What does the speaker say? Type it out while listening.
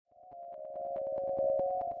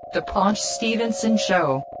The Paunch Stevenson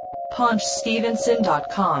Show.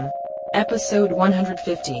 PaunchStevenson.com. Episode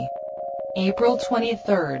 150. April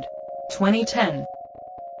 23rd, 2010.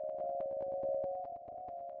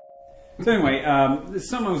 So anyway,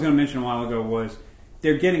 something I was going to mention a while ago was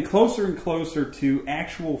they're getting closer and closer to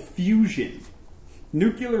actual fusion.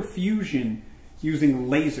 Nuclear fusion using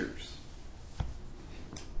lasers.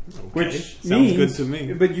 Okay. Which Sounds means, good to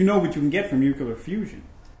me. But you know what you can get from nuclear fusion.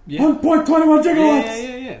 Yeah. 1.21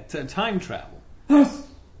 gigawatts! Yeah. Time travel.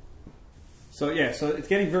 So it's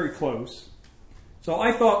getting very close. So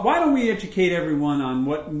I thought, why don't we educate everyone on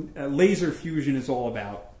what laser fusion is all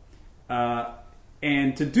about?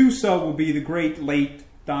 And to do so will be the great late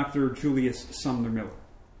Dr. Julius Sumner Miller.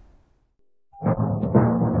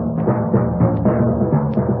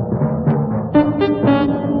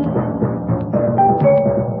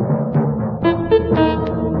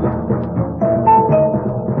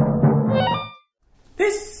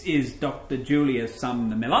 This is Dr. Julius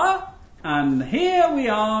Sumner Miller, and here we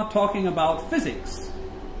are talking about physics.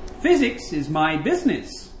 Physics is my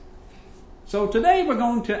business. So today we're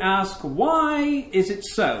going to ask, why is it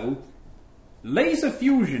so? Laser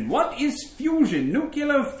fusion. What is fusion?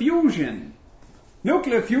 Nuclear fusion.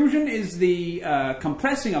 Nuclear fusion is the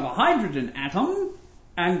compressing of a hydrogen atom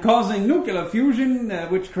and causing nuclear fusion,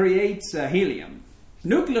 which creates helium.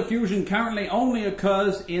 Nuclear fusion currently only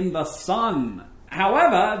occurs in the sun.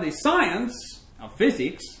 However, the science of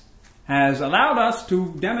physics has allowed us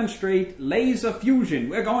to demonstrate laser fusion.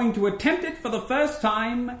 We're going to attempt it for the first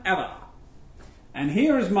time ever. And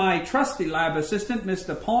here is my trusty lab assistant,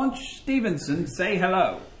 Mr. Paunch Stevenson. Say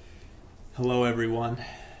hello. Hello, everyone.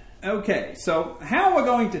 Okay, so how we're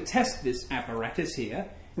going to test this apparatus here,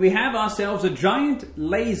 we have ourselves a giant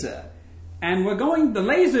laser. And the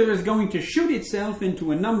laser is going to shoot itself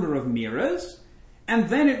into a number of mirrors, and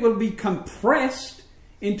then it will be compressed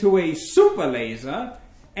into a super laser,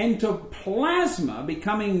 into plasma,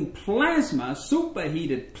 becoming plasma,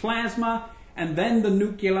 superheated plasma, and then the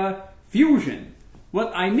nuclear fusion.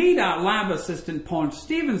 What I need our lab assistant, Paunch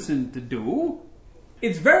Stevenson, to do,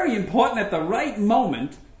 it's very important at the right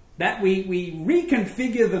moment that we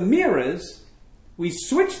reconfigure the mirrors, we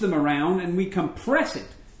switch them around, and we compress it.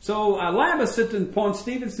 So our lab assistant, Paunch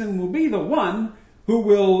Stevenson, will be the one who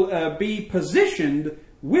will be positioned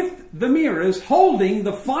with the mirrors, holding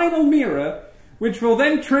the final mirror, which will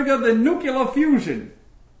then trigger the nuclear fusion.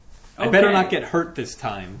 Okay. I better not get hurt this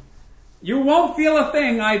time. You won't feel a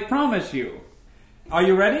thing, I promise you. Are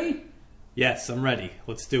you ready? Yes, I'm ready.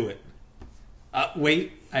 Let's do it.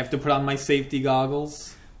 Wait, I have to put on my safety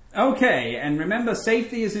goggles. Okay, and remember,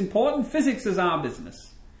 safety is important. Physics is our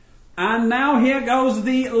business. And now here goes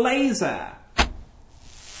the laser.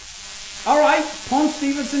 All right, Paunch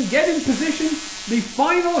Stevenson, get in position.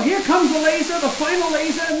 Here comes the laser, the final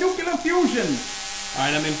laser, nuclear fusion. All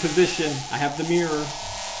right, I'm in position. I have the mirror.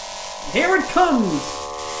 Here it comes.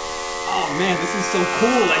 Oh, man, this is so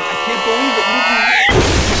cool. I can't believe it.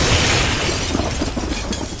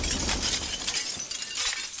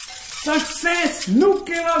 Success!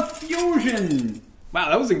 Nuclear fusion! Wow,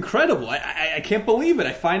 that was incredible. I can't believe it.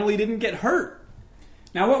 I finally didn't get hurt.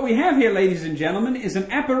 Now what we have here, ladies and gentlemen, is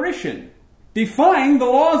an apparition, defying the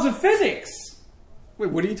laws of physics.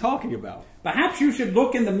 Wait, what are you talking about? Perhaps you should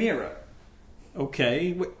look in the mirror.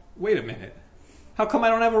 Okay, wait a minute. How come I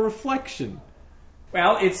don't have a reflection?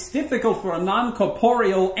 Well, it's difficult for a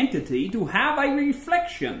non-corporeal entity to have a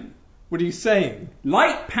reflection. What are you saying?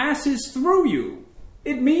 Light passes through you.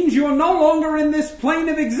 It means you're no longer in this plane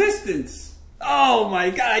of existence. Oh my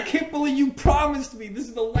God, I can't believe you promised me. This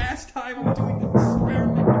is the last time I'm doing this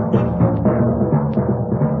experiment.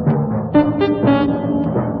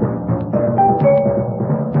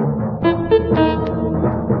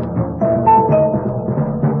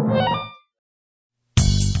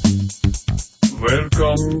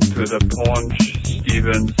 Welcome to the Paunch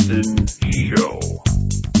Stevenson Show.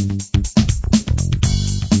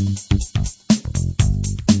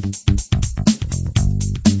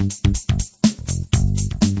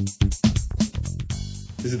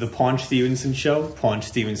 This is the Paunch Stevenson Show,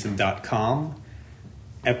 PaunchStevenson.com,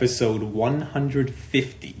 episode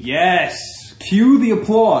 150. Yes! Cue the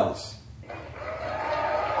applause.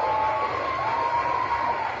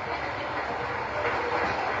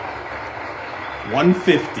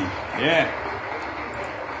 $150. Yeah.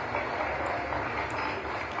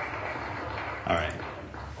 All right.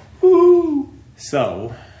 Woo!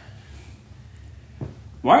 So,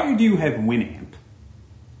 why do you have Winamp?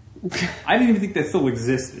 I didn't even think that still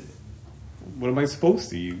existed. what am I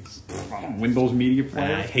supposed to use? Windows Media I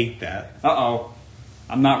Player? hate that. Uh-oh.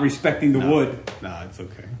 I'm not respecting the wood. Nah, it's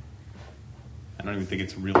okay. I don't even think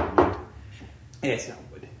it's real wood. It's not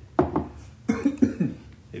wood.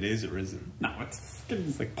 It is or isn't? No, it's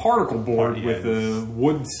like particle board Yeah, with a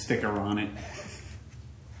wood sticker on it.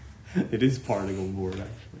 It is particle board,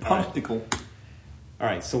 actually. Particle. All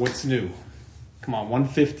right, so what's new? Come on,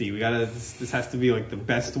 150. We gotta. This has to be like the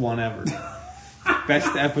best one ever.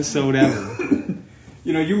 Best episode ever.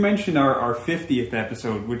 You know, you mentioned our 50th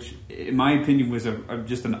episode, which, in my opinion, was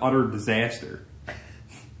just an utter disaster.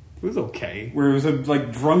 It was okay. Where it was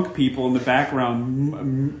like drunk people in the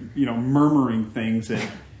background, murmuring things that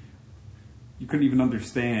you couldn't even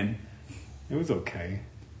understand. It was okay.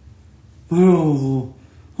 In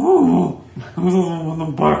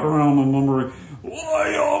the background, I'm murmuring,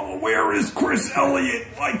 where is Chris Elliott?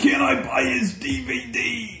 Why can't I buy his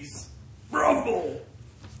DVDs? Rumble.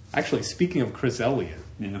 Actually, speaking of Chris Elliott,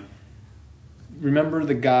 Yeah. remember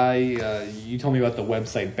the guy, you told me about the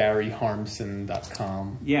website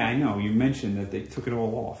barryharmson.com. Yeah, I know. You mentioned that they took it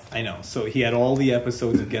all off. I know. So he had all the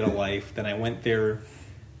episodes of Get a Life. Then I went there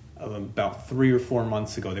about 3 or 4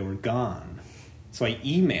 months ago. They were gone. So I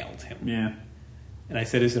emailed him. Yeah. And I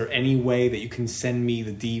said, is there any way that you can send me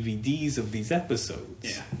the DVDs of these episodes?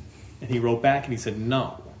 Yeah. And he wrote back and he said,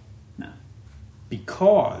 no. No.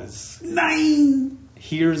 Because 9.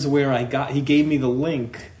 here's where he gave me the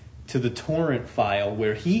link to the torrent file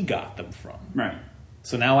where he got them from. Right.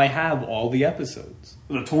 So now I have all the episodes.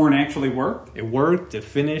 The torrent actually worked? It worked, it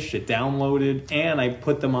finished, it downloaded, and I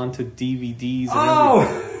put them onto DVDs and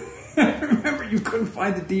everything. Oh! I remember you couldn't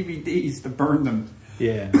find the DVDs to burn them.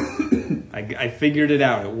 Yeah. I figured it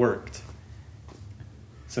out. It worked.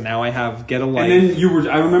 So now I have Get a Life. And then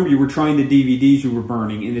I remember you were trying the DVDs you were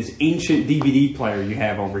burning in this ancient DVD player you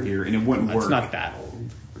have over here, and it wouldn't work. It's not that old.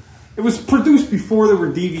 It was produced before there were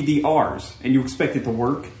DVD-Rs, and you expect it to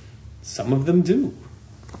work? Some of them do.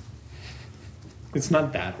 It's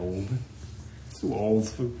not that old. It's too old.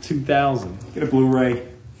 It's from 2000. Get a Blu-ray.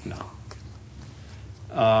 No.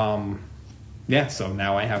 Yeah, so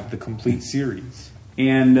now I have the complete series.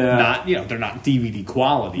 And Not, they're not DVD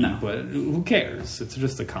quality, No. but who cares? It's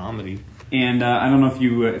just a comedy. And I don't know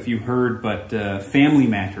if you heard, but Family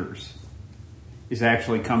Matters is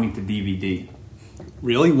actually coming to DVD.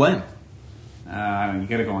 Really? When? You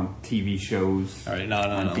got to go on TV shows. All right, no.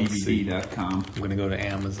 On Let's see. DVD.com. I'm going to go to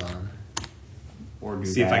Amazon. Or do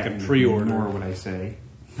See if that I can and pre-order. Ignore what I say.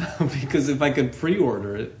 Because if I could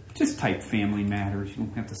pre-order it. Just type Family Matters. You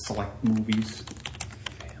don't have to select movies.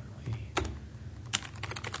 Family.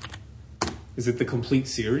 Is it the complete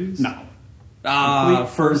series? No. Ah, Complete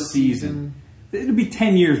first season. It'll be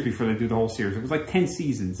 10 years before they do the whole series. It was like 10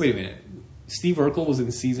 seasons. Wait a minute. Steve Urkel was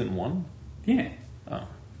in season 1? Yeah. Oh.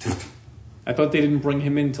 I thought they didn't bring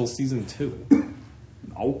him in until season 2.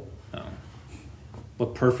 No. Oh.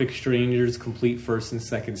 But Perfect Strangers, complete first and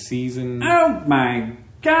second season. Oh my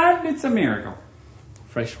God, it's a miracle.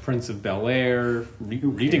 Fresh Prince of Bel-Air.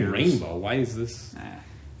 Reading cares? Rainbow. Why is this?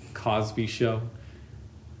 Cosby Show.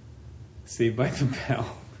 Saved by the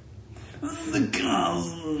Bell. The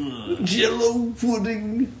cause. Jello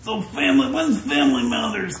pudding. So when's Family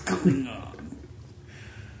Matters coming up?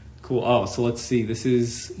 Cool. Oh, so let's see. This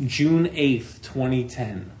is June 8th,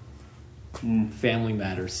 2010. Family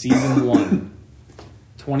Matters, season 1.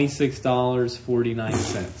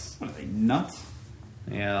 $26.49. What are they, nuts?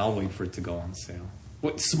 Yeah, I'll wait for it to go on sale.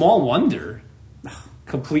 What? Small Wonder?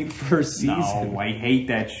 Complete first season. No, I hate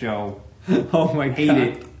that show. Oh my Hate god.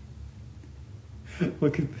 it.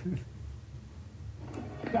 Look at this.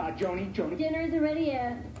 Joni. Dinner's already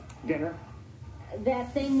Dinner?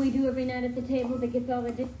 that thing we do every night at the table that gets all the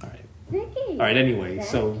All right. Vicky. All right. Anyway,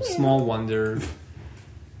 so Thank you. Small Wonder.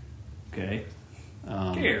 Okay.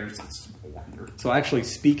 Who cares? It's a wonder. So actually,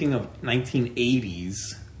 speaking of 1980s,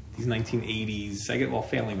 these 1980s,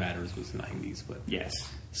 Family Matters was 90s, but Yes.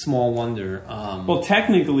 Small Wonder. Well,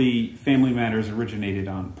 technically, Family Matters originated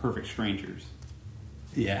on Perfect Strangers.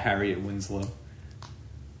 Yeah, Harriet Winslow.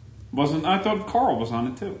 I thought Carl was on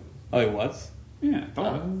it too. Oh, it was? Yeah, I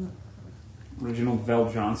thought. Original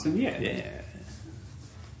Vel Johnson, yeah. Yeah.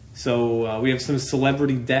 So we have some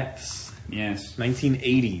celebrity deaths. Yes.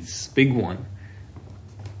 1980s, big one.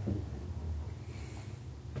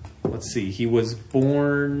 Let's see. He was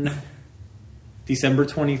born December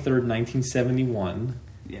 23rd, 1971.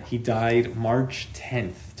 Yeah. He died March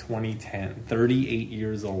 10th, 2010. 38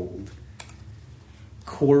 years old.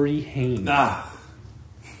 Corey Haim.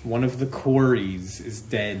 One of the Coreys is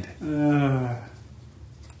dead.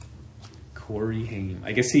 Corey Haim.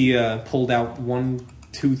 I guess he pulled out one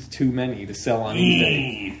tooth too many to sell on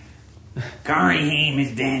eBay. Corey Haim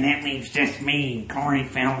is dead. That leaves just me, Corey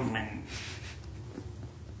Feldman.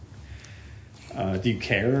 Do you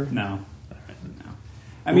care? No.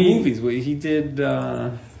 I mean, movies. He did.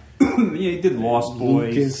 Yeah, he did Lost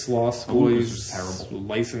Boys. Lucas, Lost Oh, Lucas Boys, was terrible.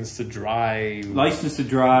 License to Drive. License to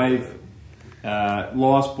Drive,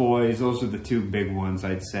 Lost Boys. Those are the two big ones,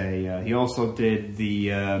 I'd say. He also did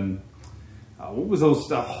the what was those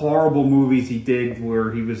horrible movies he did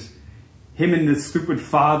where he was him and the stupid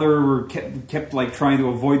father were kept like trying to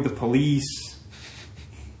avoid the police.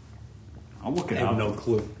 I'll look I it have up. no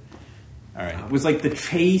clue. All right. It was like The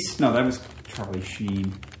Chase. No, that was Charlie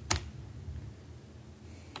Sheen.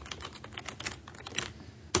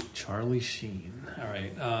 Charlie Sheen. All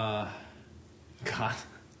right. God.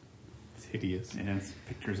 It's hideous. Yeah,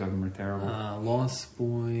 pictures of him are terrible. Lost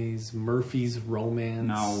Boys, Murphy's Romance.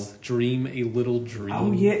 No. Dream a Little Dream.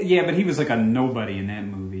 Oh yeah, but he was like a nobody in that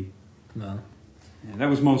movie. No. Yeah, that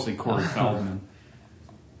was mostly Corey Feldman.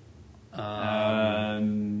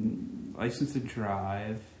 License to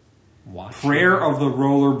Drive. Watch Prayer It. of the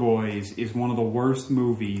Roller Boys is one of the worst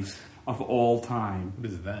movies of all time. What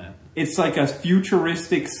is that? It's like a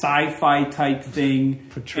futuristic sci-fi type thing,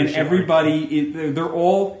 Patricia and everybody, they're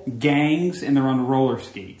all gangs, and they're on roller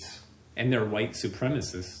skates. And they're white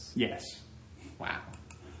supremacists. Yes. Wow.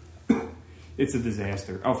 It's a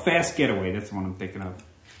disaster. Oh, Fast Getaway, that's the one I'm thinking of.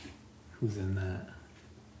 Who's in that?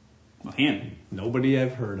 Well, him. Nobody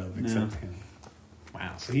I've heard of except No. him.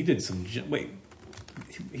 Wow. So he did some. Wait.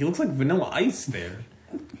 He looks like Vanilla Ice there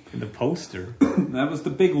in the poster. That was The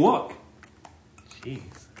Big Look. Jeez.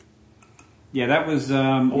 Yeah, that was...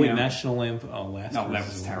 Oh, wait. you know, National Lamp. Oh, last No, that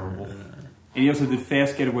was Resort. terrible. And he also did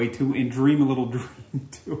Fast Getaway 2 and Dream a Little Dream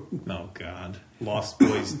 2. Oh, God. Lost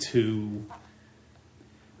Boys 2.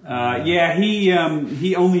 Yeah,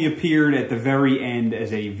 he only appeared at the very end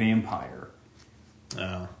as a vampire.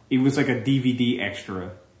 He was like a DVD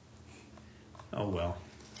extra. Oh, well.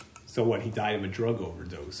 So what? He died of a drug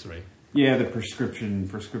overdose, right? Yeah, the prescription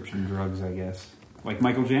drugs, I guess. Like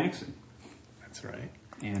Michael Jackson. That's right.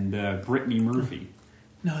 And Brittany Murphy.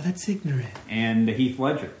 No, that's ignorant. And Heath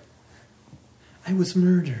Ledger. I was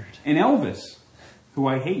murdered. And Elvis, who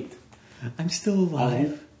I hate. I'm still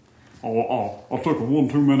alive. I took one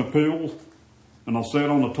too many pills, and I sat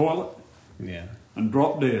on the toilet Yeah. and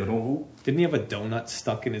dropped dead. Didn't he have a donut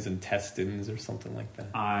stuck in his intestines or something like that?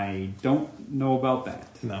 I don't know about that.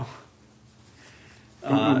 No.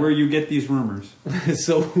 Don't know where you get these rumors.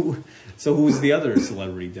 So who's the other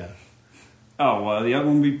celebrity death? Oh, the other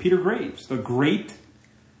one would be Peter Graves, the great,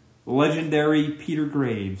 legendary Peter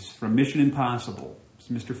Graves from Mission Impossible. It's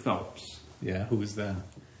Mr. Phelps, Yeah, who was that?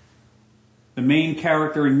 the main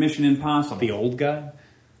character in Mission Impossible. The old guy?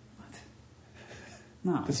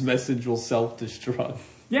 No. This message will self-destruct.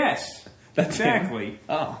 Yes, That's him. exactly.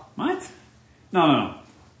 Oh, What? No.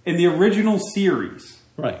 In the original series,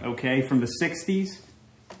 right. okay, from the 60s,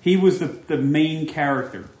 he was the main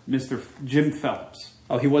character, Mr. Jim Phelps.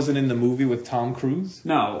 Oh, he wasn't in the movie with Tom Cruise?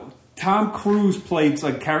 No, Tom Cruise played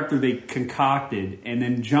a character they concocted, and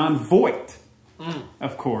then John Voight,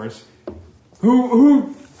 of course,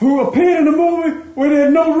 who appeared in the movie where there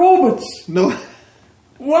are no robots. No.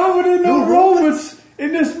 Why were there no robots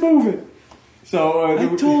in this movie? So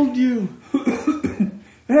I told you.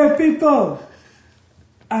 hey people,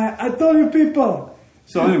 I told you people.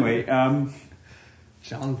 So anyway,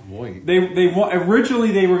 John Voight.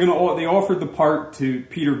 originally they offered the part to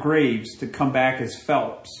Peter Graves to come back as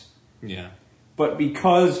Phelps. Yeah. But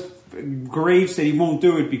because Graves said he won't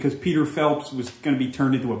do it because Peter Phelps was going to be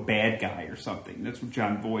turned into a bad guy or something. That's what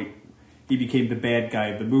John Voight, he became the bad guy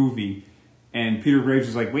of the movie. And Peter Graves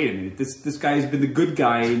was like, wait a minute, this guy's been the good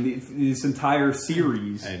guy in this entire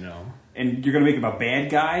series. I know. And you're going to make him a bad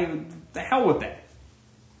guy? The hell with that.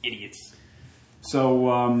 Idiots.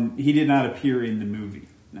 So he did not appear in the movie,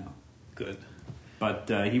 no. Good. But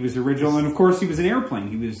he was original, and of course he was an airplane.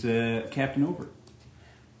 He was Captain Over.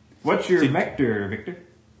 What's your vector, Victor?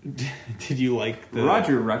 Did you like the...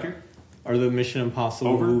 Roger. Are the Mission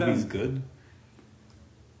Impossible Overdone. movies good?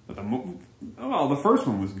 But the first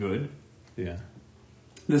one was good. Yeah.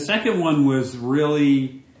 The second one was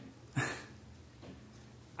really...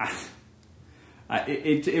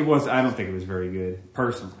 it was. I don't think it was very good,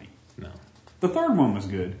 personally. No. The third one was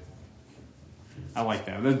good. I like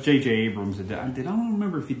that. That's J.J. Abrams. I don't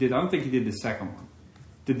remember if he did. I don't think he did the second one.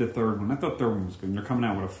 Did the third one. I thought the third one was good. And they're coming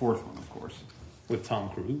out with a fourth one, of course. With Tom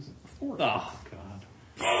Cruise? Of course. Oh,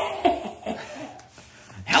 God.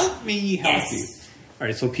 Help me, help you. All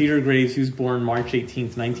right, so Peter Graves, he was born March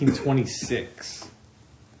 18th, 1926.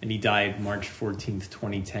 And he died March 14th,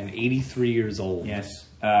 2010. 83 years old. Yes.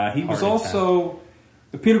 He was Heart also...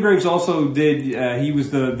 Peter Graves also did... he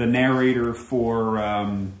was the narrator for...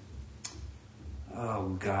 oh,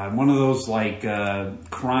 God. One of those, like,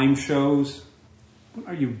 crime shows. What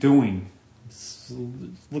are you doing?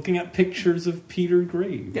 Looking at pictures of Peter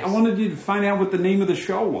Graves. Yeah, I wanted you to find out what the name of the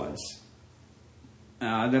show was.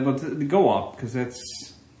 Go up, because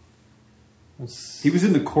that's... He was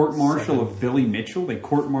in the court-martial of Billy Mitchell. They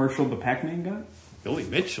court-martialed the Pac-Man guy. Billy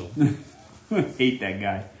Mitchell? I hate that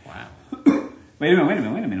guy. Wow. Wait a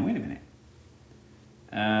minute.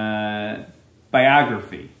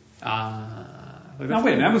 Biography. No, wait a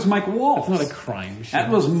minute. That was Mike Wallace. That's not a crime show.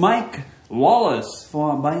 That was Mike Wallace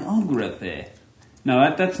for biography.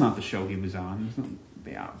 No, that's not the show he was on. It was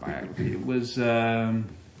not biography. It was... why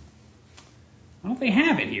don't they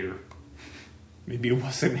have it here? Maybe it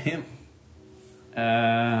wasn't him.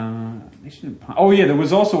 Oh yeah, there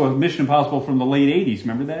was also a Mission Impossible from the late '80s.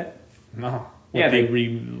 Remember that? No.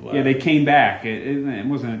 They came back. It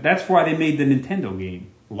wasn't. That's why they made the Nintendo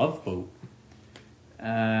game. Love Boat.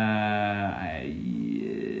 I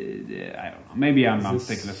don't know. Maybe I'm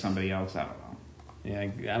thinking of somebody else. I don't know. Yeah,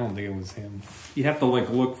 I don't think it was him. You have to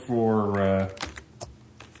look for.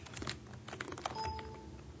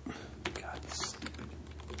 God, stupid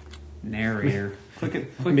narrator.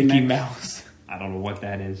 click Mickey next. Mouse. I don't know what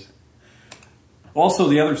that is. Also,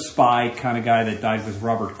 the other spy kind of guy that died was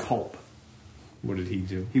Robert Culp. What did he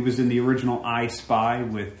do? He was in the original I Spy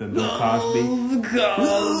with Bill Cosby.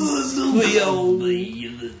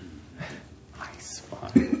 I Spy.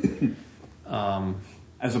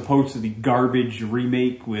 As opposed to the garbage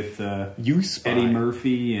remake with You Spy. Eddie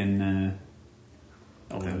Murphy and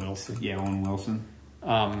Owen Wilson. Yeah, Owen Wilson.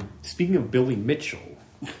 Speaking of Billy Mitchell,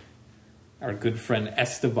 our good friend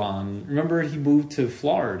Esteban, remember he moved to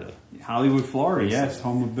Florida? Hollywood, Florida, yes,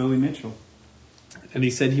 home of Billy Mitchell. And he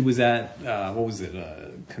said he was at, what was it,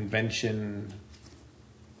 a convention.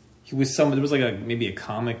 There was like maybe a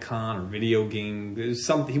Comic-Con or video game.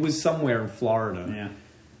 He was somewhere in Florida. Yeah.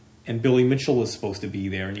 And Billy Mitchell was supposed to be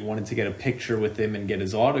there, and he wanted to get a picture with him and get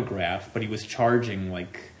his autograph, but he was charging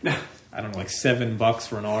like $7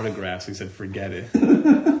 for an autograph, so he said, forget it.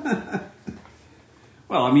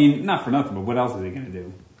 Well, I mean, not for nothing, but what else are they going to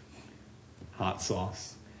do? Hot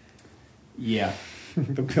sauce. Yeah.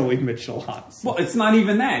 The Billy Mitchell hot sauce. Well, it's not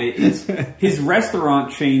even that. It's his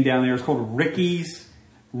restaurant chain down there is called Ricky's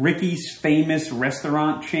Famous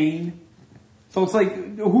Restaurant Chain. So it's like,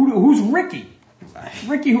 who's Ricky?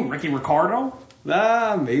 Ricky who? Ricky Ricardo?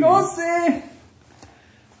 Maybe. No sé.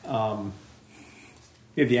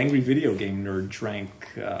 Yeah, the Angry Video Game Nerd drank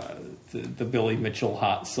the Billy Mitchell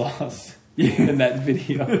hot sauce in that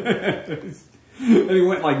video. And he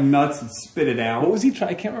went like nuts and spit it out. What was he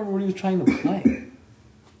trying? I can't remember what he was trying to play.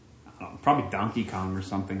 I don't know, probably Donkey Kong or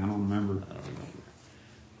something. I don't remember.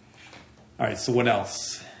 All right, so what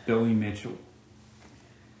else? Billy Mitchell.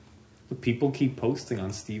 The people keep posting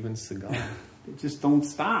on Steven Seagal. They just don't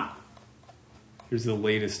stop. Here's the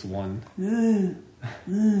latest one. What are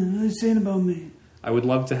you saying about me? I would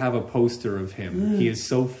love to have a poster of him. He is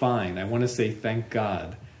so fine. I want to say thank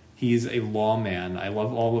God. He is a lawman. I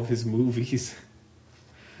love all of his movies.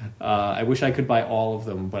 I wish I could buy all of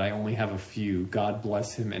them, but I only have a few. God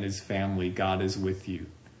bless him and his family. God is with you.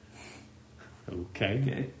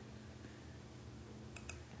 Okay.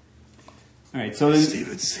 All right, so then,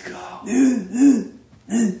 Steven Seagal.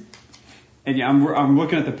 and yeah, I'm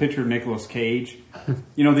looking at the picture of Nicolas Cage.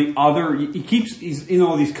 You know, he's in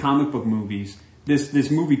all these comic book movies. This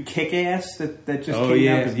movie Kick-Ass that just came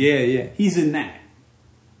out. Yeah. He's in that.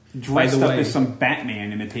 Dressed up way, as some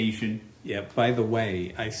Batman imitation. Yeah, by the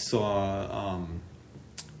way, I saw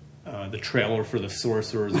the trailer for The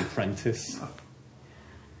Sorcerer's Apprentice.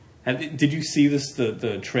 Did you see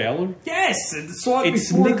the trailer? Yes! Saw it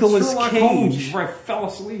It's before Nicolas Sherlock Cage. Holmes before I fell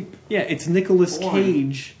asleep. Yeah, it's Nicolas Boy.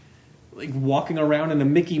 Cage, like walking around in a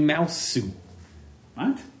Mickey Mouse suit.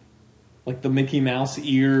 What? Like the Mickey Mouse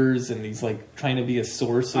ears, and he's like trying to be a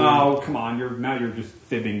sorcerer. Oh, come on. You're just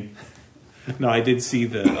fibbing. No, I did see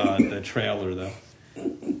the trailer though.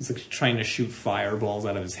 He's like trying to shoot fireballs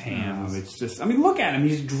out of his hands. No, it's just... I mean, look at him.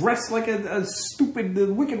 He's dressed like a stupid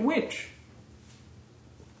Wicked Witch.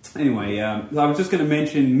 Anyway, I was just going to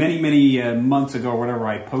mention many months ago or whatever,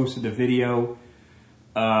 I posted a video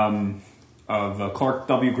of Clark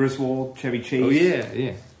W. Griswold, Chevy Chase. Oh,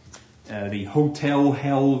 yeah. The Hotel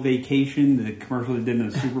Hell Vacation, the commercial they did in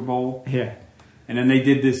the Super Bowl. Yeah. And then they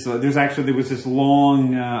did this, there was this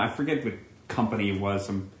long, I forget what company it was,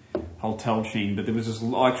 some hotel chain, but there was this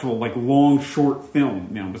actual long short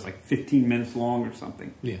film, it was like 15 minutes long or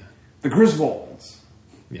something. Yeah. The Griswolds.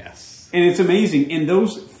 Yes. And it's amazing. In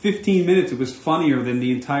those 15 minutes, it was funnier than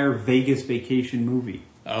the entire Vegas Vacation movie,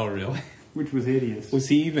 Oh, really? which was hideous. Was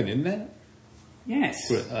he even in that?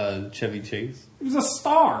 Yes. Chevy Chase? He was a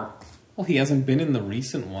star. Well, he hasn't been in the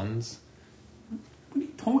recent ones.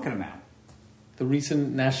 talking about? The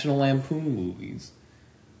recent National Lampoon movies.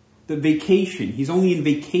 The Vacation. He's only in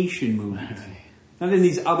Vacation movies. Not in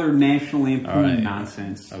these other National Lampoon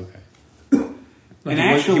nonsense. Okay. And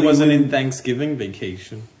actually, he wasn't in Thanksgiving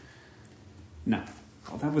Vacation. No.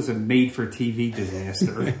 Oh, that was a made-for-TV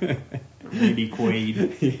disaster. Randy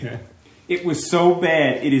Quaid. Yeah. It was so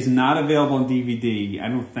bad, it is not available on DVD, I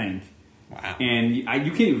don't think. Wow. And you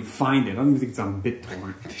can't even find it. I don't even think it's on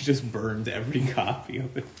BitTorrent. They just burned every copy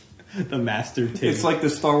of it. The master tape. It's like the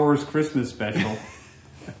Star Wars Christmas special.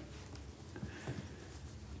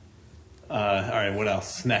 All right, what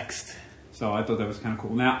else? Next. So I thought that was kind of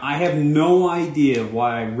cool. Now, I have no idea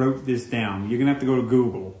why I wrote this down. You're going to have to go to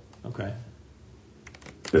Google. Okay.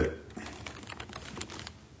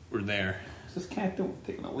 We're there. Is this cat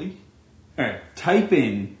taking a leak? All right, type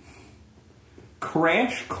in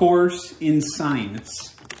Crash Course in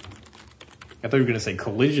Science. I thought you were going to say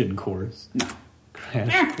collision course. No.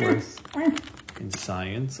 Crash course in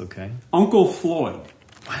science, okay. Uncle Floyd.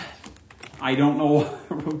 I don't know why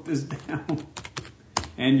I wrote this down.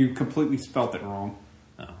 And you completely spelt it wrong.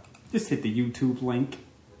 Oh. Just hit the YouTube link.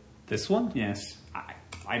 This one? Yes.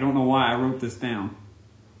 I don't know why I wrote this down.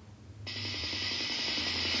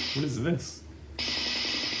 What is this?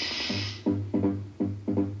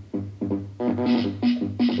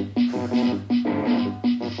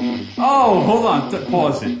 Oh, hold on.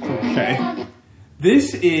 Pause it. Okay.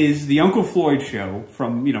 This is the Uncle Floyd show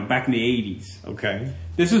from, back in the 80s. Okay.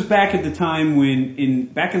 This was back at the time when,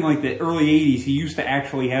 back in like the early 80s, he used to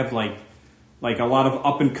actually have like a lot of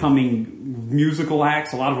up and coming musical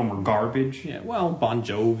acts. A lot of them were garbage. Yeah, well, Bon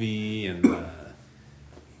Jovi and...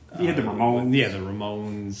 He had the Ramones. Yeah, the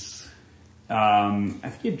Ramones. I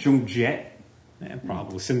think he had Joan Jett. Yeah,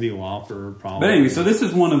 probably. Cyndi Lauper, probably. But anyway, so this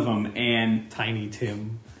is one of them, and... Tiny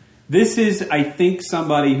Tim. This is, I think,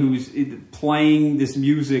 somebody who's playing this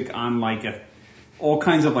music on like all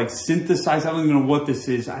kinds of like synthesized. I don't even know what this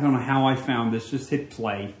is. I don't know how I found this. Just hit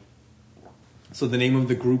play. So the name of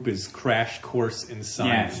the group is Crash Course in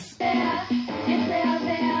Science. Yes.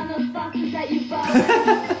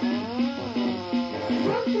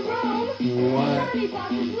 What?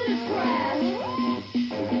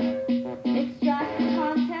 Extract the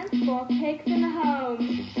contents for cakes in the home.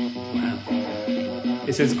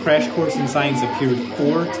 It says Crash Course in Science appeared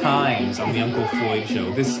 4 times on the Uncle Floyd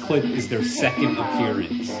show. This clip is their second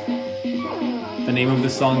appearance. The name of the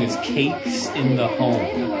song is Cakes in the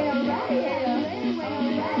Home.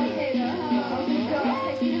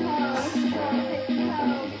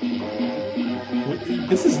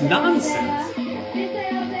 This is nonsense.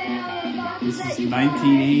 This is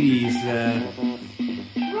 1980s.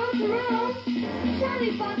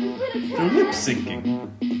 They're lip syncing.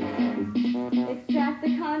 Extract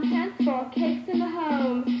the contents for cakes in the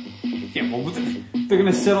home. Yeah, well, they're going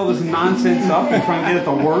to set all this nonsense up and try and get it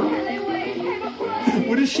to work?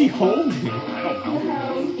 What is she holding? I don't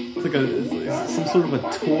know. It's like some sort of a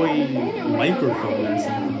toy microphone or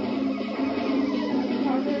something.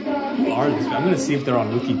 Who are these? I'm going to see if they're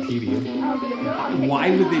on Wikipedia. Why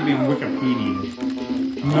would they be on Wikipedia?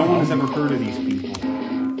 No one has ever heard of these people.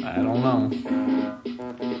 I don't know.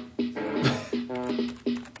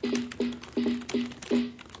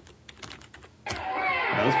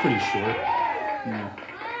 That was pretty short.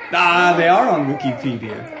 Ah, they are on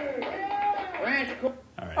Wikipedia. All right.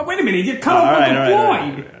 Oh, wait a minute. You cut off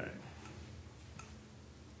Uncle Floyd.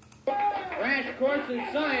 Crash Course in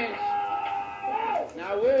Science.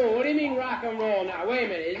 Now, whoa, what do you mean rock and roll? Now, wait a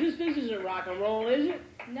minute. This isn't rock and roll, is it?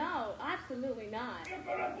 No, absolutely not.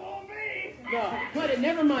 No, but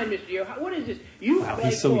never mind, Mr. Yo. What is this? You Wow, play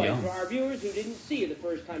he's so toys young. for our viewers who didn't see you the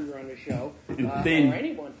first time you were on the show, thin. or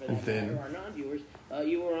anyone for that thin. matter, our non-viewers.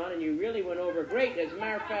 You were on and you really went over great. As a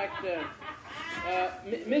matter of fact,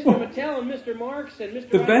 Mr. Mattel and Mr. Marks and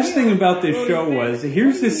Mr. The best thing about this show was,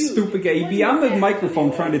 here's What do this you- stupid guy. He'd be on the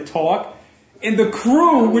microphone trying to talk, and the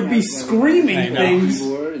crew would be screaming things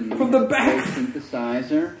from the back.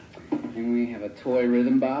 Synthesizer, and we have a toy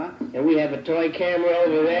rhythm box. And we have a toy camera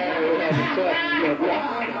over there. And we have a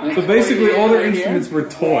toy. So basically all their instruments were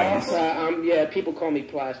toys. Yeah, people call me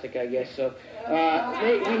plastic, I guess. So we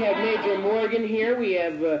have Major Morgan here. We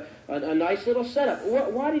have a nice little setup.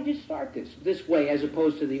 Why did you start this way as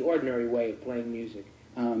opposed to the ordinary way of playing music?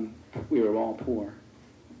 We were all poor.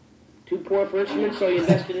 Too poor for instruments, so you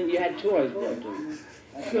invested in. You had toys.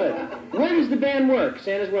 Good. Where does the band work?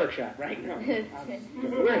 Santa's Workshop, right? No. Where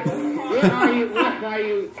are you?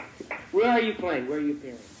 Where are you playing? Where are you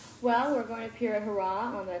appearing? Well, we're going to appear at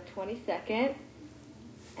Hurrah on the 22nd.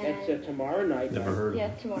 That's tomorrow night. Never right? heard of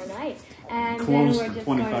Yes, it. tomorrow night. And Closed then we're for just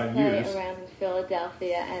going to 25 play years. around in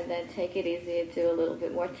Philadelphia and then take it easy and do a little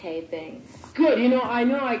bit more taping. Good. I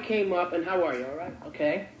know I came up, and how are you? All right?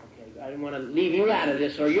 Okay. I didn't want to leave you out of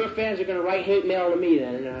this, or your fans are going to write hate mail to me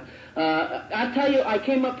then. I'll tell you, I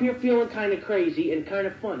came up here feeling kind of crazy and kind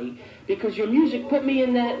of funny because your music put me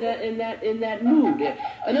in that mood.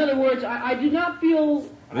 In other words, I did not feel.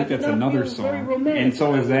 I think that's did not another feel very song. romantic And so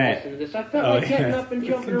when I is that. listened to this. I felt like getting yeah. up and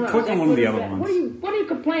jumping around. Click Is that on one of good the or other bad? ones. What do you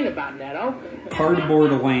complain about, Netto?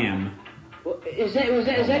 Cardboard Lamb. Well, is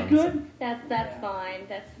that good? That's fine.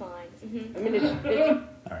 That's fine. I mean, it's All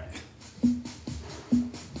right.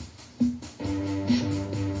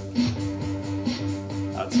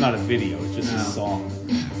 It's not a video, it's just a No. song.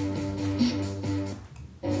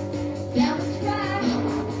 Down the track.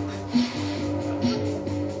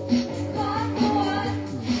 Cardboard.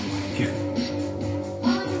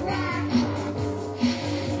 On the rack.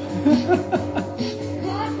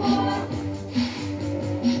 Cardboard.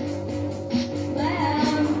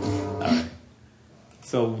 Lamb.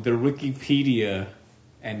 So the Wikipedia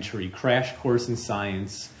entry, Crash Course in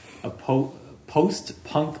Science, a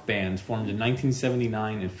post-punk band formed in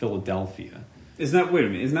 1979 in Philadelphia. Isn't that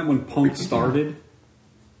when punk started?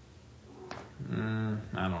 I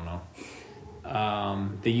don't know.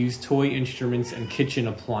 They use toy instruments and kitchen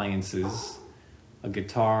appliances, a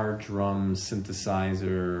guitar, drums,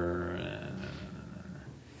 synthesizer.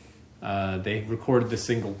 They recorded the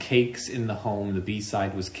single Cakes in the Home. The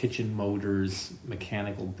B-side was Kitchen Motors,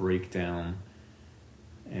 Mechanical Breakdown,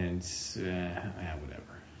 and whatever.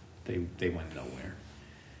 They went nowhere.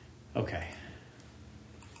 Okay.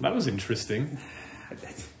 That was interesting.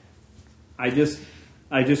 I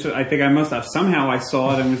think I must have. Somehow I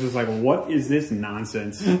saw it and was just like, what is this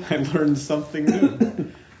nonsense? I learned something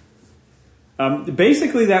new.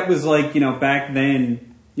 Basically, that was like, back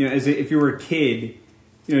then, if you were a kid,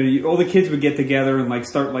 all the kids would get together and like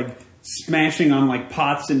start like smashing on like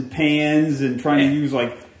pots and pans and trying to use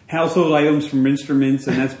like household items from instruments,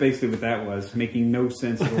 and that's basically what that was, making no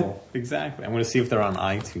sense at all. Exactly. I'm going to see if they're on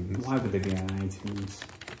iTunes. Why would they be on iTunes?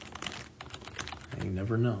 You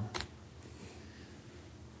never know.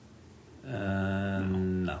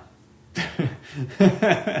 No.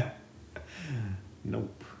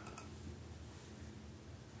 Nope.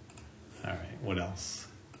 All right. What else?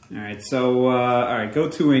 All right, so go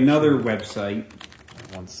to another website.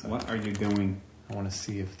 One sec. What are you doing? I want to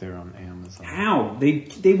see if they're on Amazon. How?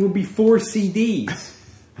 They were before CDs.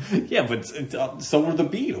 Yeah, but so were the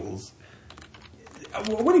Beatles.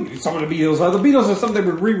 What do you? Some of the Beatles are. The Beatles are something they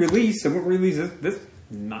would re-release. And would release this.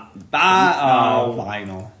 Not.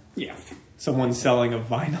 Vinyl. Yeah. Someone selling a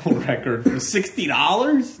vinyl record for $60?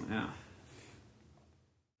 Yeah.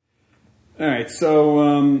 All right,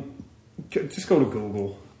 so just go to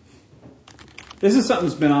Google. This is something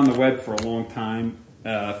that's been on the web for a long time.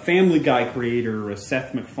 Family Guy creator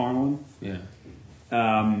Seth MacFarlane. Yeah.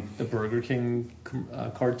 The Burger King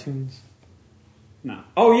cartoons? No.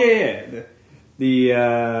 Oh yeah.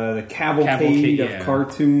 The cavalcade of yeah.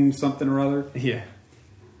 cartoons, something or other. Yeah.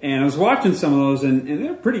 And I was watching some of those, and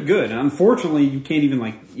they're pretty good. And unfortunately, you can't even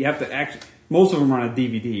you have to actually. Most of them are on a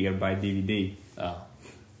DVD. You got to buy a DVD. Oh.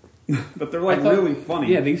 But they're really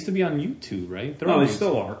funny. Yeah, they used to be on YouTube, right? No, they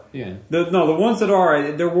still are. Yeah. The ones that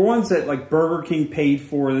are, there were ones that like Burger King paid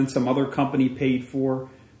for, and then some other company paid for.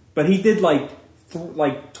 But he did like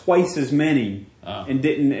twice as many, and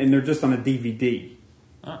they're just on a DVD.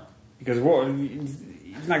 Because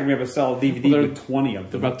he's not going to be able to sell a DVD with 20 of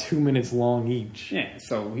them. They're about 2 minutes long each. Yeah,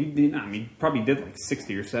 so he probably did like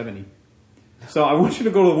 60 or 70. So I want you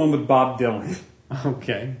to go to the one with Bob Dylan.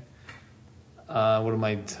 Okay. What am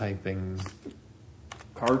I typing?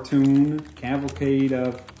 Cartoon, cavalcade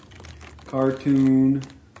of cartoon.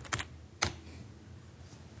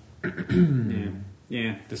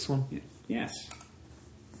 Yeah. This one? Yes.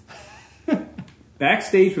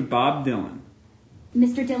 Backstage with Bob Dylan.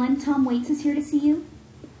 Mr. Dylan, Tom Waits is here to see you.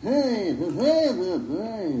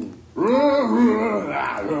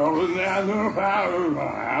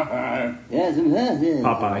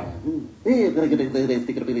 Popeye.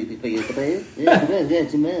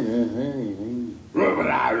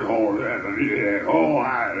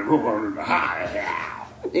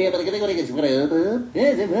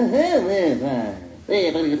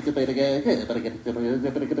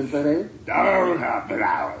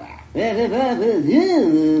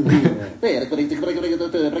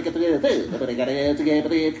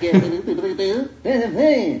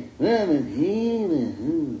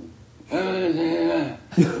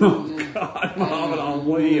 Oh God, Muhammad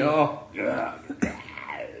Ali. Oh.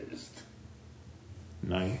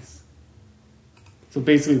 Nice. So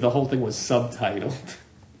basically, the whole thing was subtitled.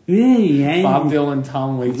 Yeah, Bob Dylan,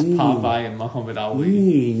 Tom Waits, Popeye, and Muhammad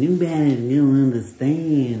Ali. Nobody don't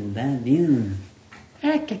understand that, you.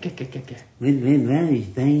 With very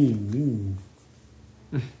thing.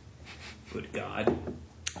 Good God.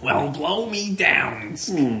 Well, blow me down.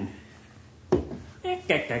 All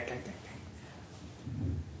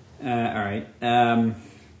right. Do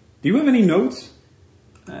you have any notes?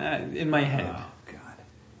 In my head. Oh, God.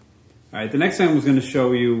 All right. The next thing I was going to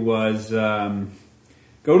show you was go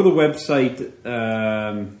to the website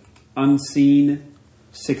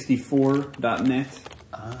unseen64.net.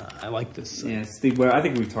 I like this. Yeah, it's the, I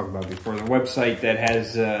think we've talked about it before. The website that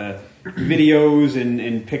has videos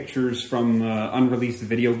and pictures from unreleased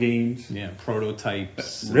video games. Yeah,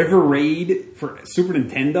 prototypes. River Raid for Super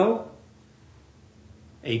Nintendo?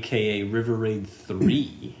 AKA River Raid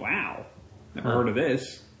 3. Wow. Never heard of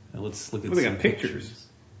this. Now let's look at They some got pictures.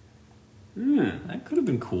 That could have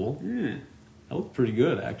been cool. Yeah. That looked pretty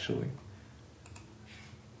good, actually.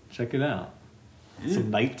 Check it out.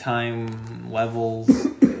 Some nighttime levels,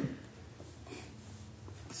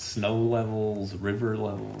 snow levels, river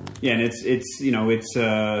levels. Yeah, and it's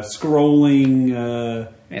scrolling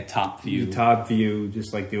top view. Top view,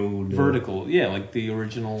 just like the old vertical. Yeah, like the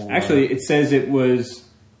original. Actually, it says it was.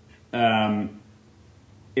 I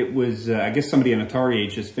guess somebody on Atari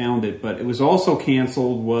Age just found it, but it was also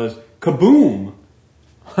canceled. Was Kaboom!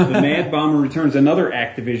 The Mad Bomber Returns, another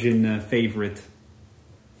Activision favorite.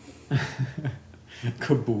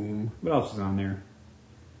 Kaboom. What else is on there?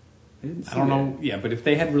 I don't know. Yeah, but if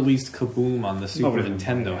they had released Kaboom on the Super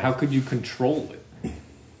Nintendo, how could you control it?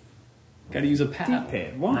 Got to use a paddle.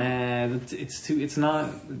 D-pad. Why? It's too. It's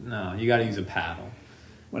not. No, you got to use a paddle.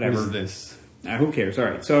 Whatever. What is this? Who cares? All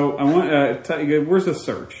right. So I want. Where's the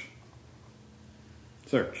search?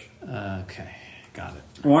 Search. Okay, got it.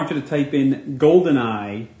 I want you to type in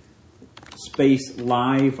GoldenEye space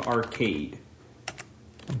live arcade.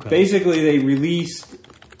 Okay. Basically, they released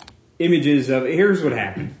images of. Here's what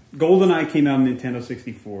happened. GoldenEye came out on Nintendo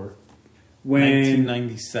 64.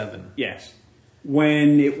 1997. Yes.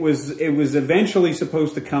 When it was eventually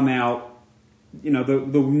supposed to come out. You know, the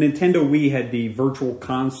Nintendo Wii had the Virtual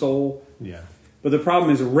Console. Yeah. But the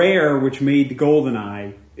problem is Rare, which made the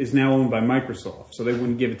GoldenEye, is now owned by Microsoft. So they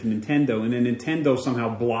wouldn't give it to Nintendo. And then Nintendo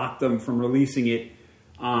somehow blocked them from releasing it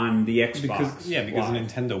on the Xbox. Because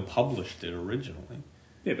Nintendo published it originally.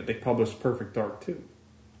 Yeah, but they published Perfect Dark too.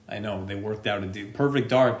 I know, they worked out a deal. Perfect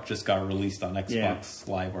Dark just got released on Xbox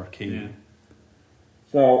Live Arcade. Yeah.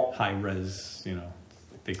 So high res, you know.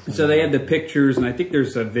 They had the pictures, and I think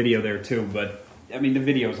there's a video there too, but I mean the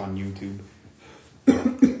video's on YouTube.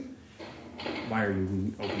 Why are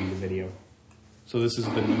you opening the video? So this is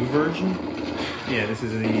the new version? Yeah, this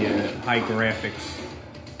is the high graphics.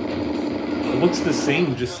 It looks the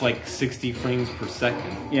same, just like 60 frames per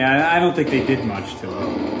second. Yeah, I don't think they did much to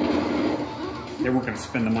it. They weren't going to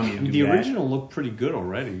spend the money to do that. The original looked pretty good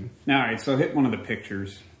already. All right, so hit one of the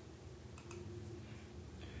pictures.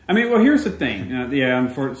 I mean, well, here's the thing.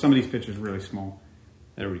 For some of these pictures are really small.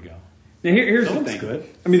 There we go. Now, here's the thing. Good.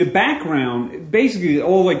 I mean, the background, basically,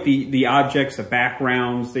 all like the objects, the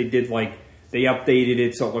backgrounds, they updated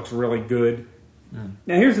it so it looks really good. Mm.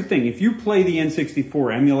 Now, here's the thing. If you play the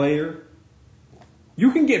N64 emulator,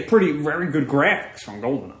 you can get very good graphics from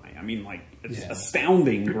GoldenEye. I mean, like, it's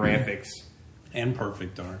astounding graphics. And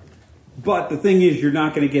Perfect Dark. But the thing is, you're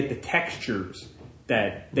not going to get the textures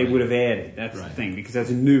that they would have added. That's the thing, because that's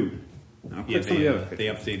new. Now, they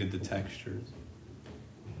updated the textures.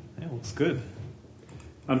 Yeah, it looks good.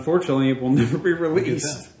 Unfortunately, it will never be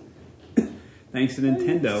released. Thanks to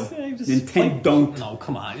Nintendo. Nintendo. No,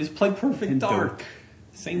 come on. Just play Perfect Dark.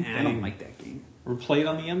 Same thing. I don't like that game. Or play it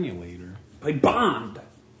on the emulator. Play Bond.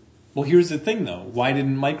 Well, here's the thing, though. Why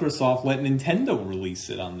didn't Microsoft let Nintendo release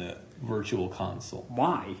it on the Virtual Console?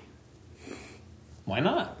 Why? Why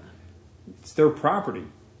not? It's their property.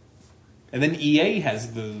 And then EA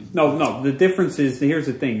has the... No. The difference is, here's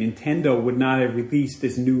the thing. Nintendo would not have released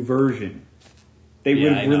this new version. They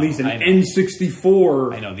would have released an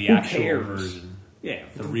N64. I know, the actual version. Yeah.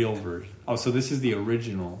 The real version. Oh, so this is the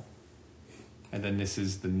original. And then this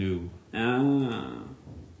is the new. Wow.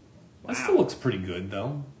 That still looks pretty good,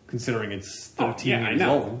 though. Considering it's 13 years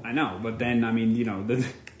old. I know. But then, I mean, the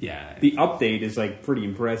update is, like, pretty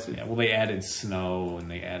impressive. Yeah, well, they added snow and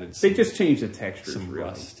they added They just changed the textures, some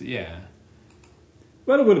rust. Yeah.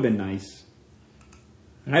 But it would have been nice.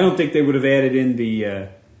 I don't think they would have added in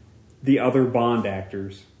the other Bond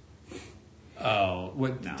actors. Oh,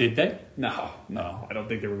 did they? No, I don't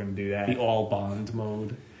think they were going to do that. The all Bond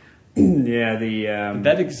mode. Yeah, did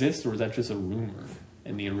that exist, or is that just a rumor?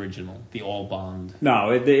 in the original, the all bond.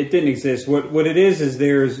 No, it didn't exist. What it is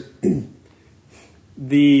there's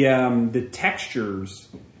the textures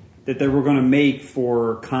that they were going to make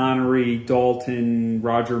for Connery, Dalton,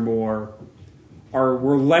 Roger Moore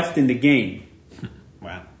were left in the game.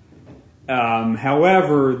 Wow.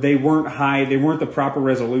 However, they weren't high. They weren't the proper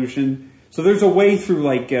resolution. So there's a way through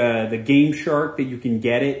like the Game Shark that you can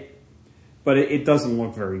get it, but it doesn't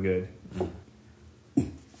look very good. All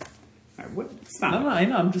right, stop. No, I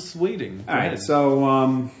know. I'm just waiting. All right,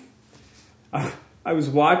 so I was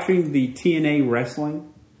watching the TNA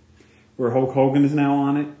wrestling where Hulk Hogan is now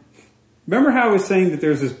on it. Remember how I was saying that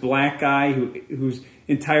there's this black guy whose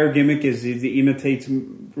entire gimmick is he imitates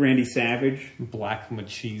Randy Savage? Black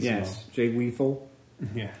Machismo. Yes, Jay Lethal.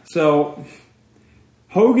 Yeah. So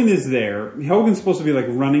Hogan is there. Hogan's supposed to be like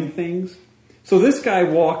running things. So this guy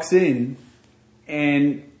walks in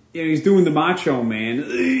and he's doing the Macho Man.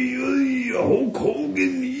 Hey, Hulk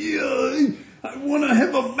Hogan, yeah, I want to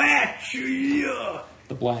have a match. Yeah.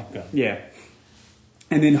 The black guy. Yeah.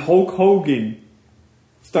 And then Hulk Hogan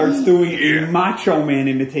starts doing a Macho Man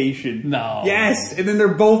imitation. No. Yes, and then they're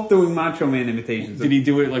both doing Macho Man imitations. Did he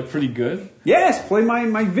do it like pretty good? Yes, play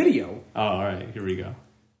my video. Oh, all right. Here we go.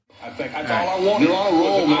 I think that's all I want. You're on a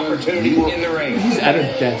roll, man. Opportunity in the ring. He's at a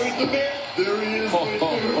desk. There he is.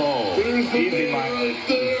 Easy, Mike.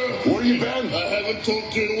 Where you been? I haven't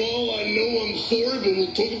talked to you in a while. I know I'm sorry, but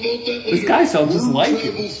we'll talk about that later. This guy sounds just like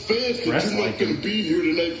him. You're not going to be here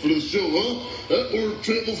tonight for the show, huh? Word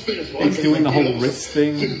travels fast. He's doing the whole wrist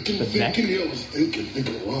thing, the neck. I was thinking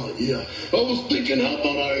a lot, yeah. I was thinking, how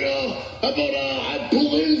about I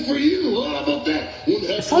pull in for you? How about that? One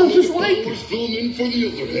half sounds just like him. Film in for the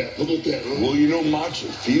other half. How about that? Huh? Well, you know, Macho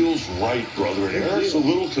feels right, brother. And Eric's a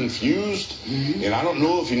little confused. And I don't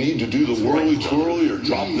know if you need to do the whirly-twirly or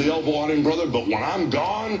drop the elbow on him, brother. But when I'm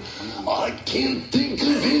gone, I can't think of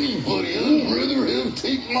anybody. I'd rather him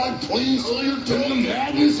take my place. Oh, you're telling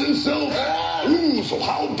Madness himself. Ooh, so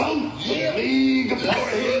how about the League of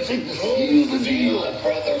Powerheads seal the deal,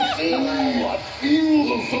 brother? I feel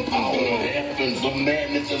that something's gonna happen. Some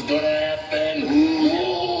madness is gonna happen.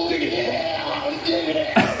 Ooh, dig it out. I'm digging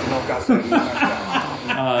it out.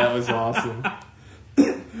 Oh, that was awesome.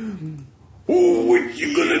 Oh, what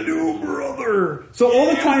you gonna do, brother? So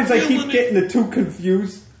all the times I keep getting the two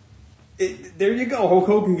confused. There you go. Hulk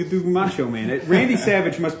Hogan can do Macho Man. Randy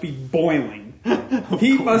Savage must be boiling.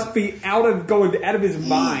 He must be out of his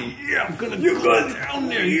mind. Yeah, I'm gonna go down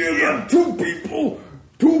there. You got two people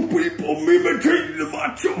imitating the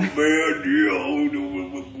Macho Man.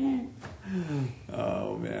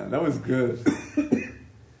 Oh man, that was good.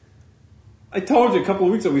 I told you a couple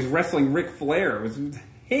of weeks ago he was wrestling Ric Flair.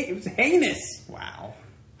 It was heinous. Wow.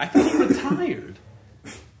 I thought he retired.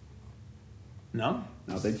 No?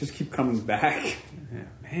 No, they just keep coming back. Yeah,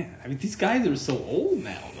 man. I mean, these guys are so old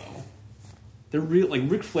now, though. They're real. Like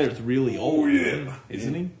Ric Flair's really old, isn't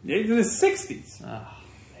he? Yeah, he's in his 60s. Oh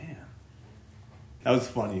man, that was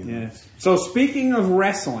funny. Yes. So speaking of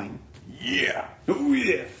wrestling, Oh,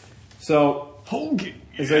 yeah. So Hogan.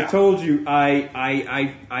 As I told you,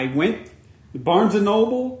 I went to Barnes and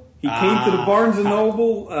Noble. He came to the Barnes and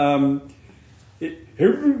Noble.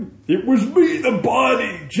 It was me, the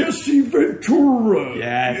body, Jesse Ventura.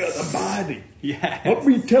 Yes. Yeah, the body. Yes. Let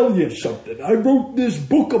me tell you something. I wrote this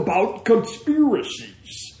book about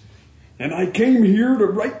conspiracies. And I came here to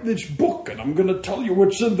write this book, and I'm going to tell you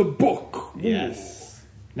what's in the book. Yes.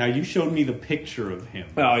 Now, you showed me the picture of him.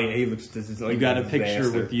 Oh, yeah, he looks just like you got a disaster.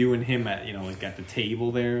 picture with you and him at, like at the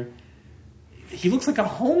table there. He looks like a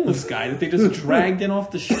homeless guy that they just dragged in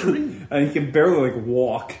off the street. And he can barely,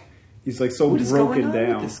 walk. He's, so what is broken going on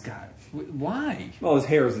down. with this guy? Why? Well, his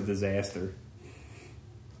hair is a disaster.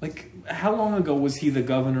 How long ago was he the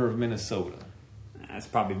governor of Minnesota? It's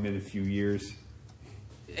probably been a few years.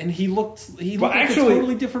 And he looked like actually, a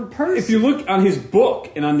totally different person. If you look on his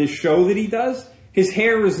book and on this show that he does, his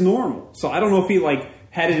hair is normal. So I don't know if he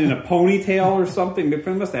had it in a ponytail or something. They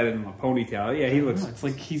must have had it in a ponytail. Yeah, he looks. It's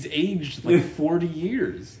like he's aged 40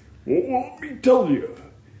 years. Well, let me tell you.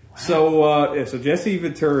 Wow. So Jesse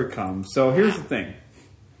Ventura comes. So here's the thing.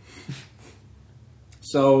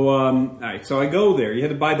 So all right. So I go there. You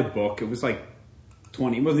had to buy the book. It was like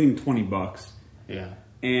 20. It wasn't even $20. Yeah.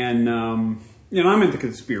 And I'm into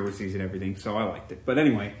conspiracies and everything, so I liked it. But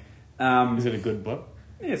anyway, is it a good book?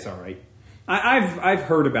 It's all right. I've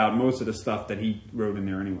heard about most of the stuff that he wrote in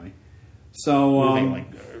there anyway. So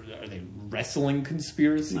are they wrestling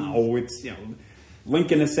conspiracies? No, it's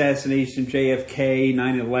Lincoln assassination, JFK,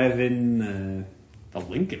 9/11. The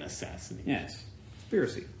Lincoln assassination. Yes,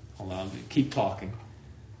 conspiracy. Hold on, keep talking.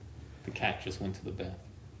 The cat just went to the bed.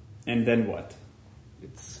 And then what?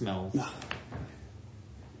 It smells. No.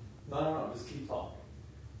 No, just keep talking.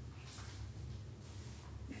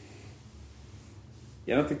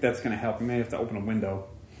 Yeah, I don't think that's going to help. You may have to open a window.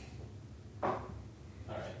 All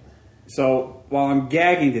right. So while I'm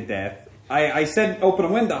gagging to death, I said open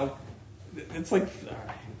a window. It's like, all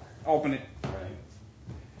right. Open it. All right.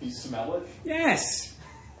 You smell it? Yes.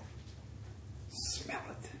 Smell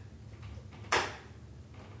it.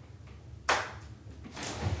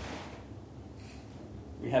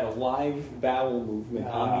 We had a live bowel movement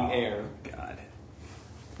on the air. God.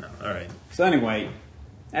 Oh, all right. So anyway,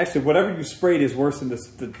 actually, whatever you sprayed is worse than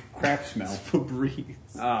the crap smell. Febreze.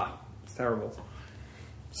 It's terrible.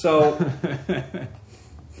 So, all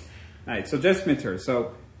right. So Jessica Ventura.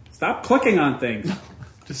 So stop clicking on things.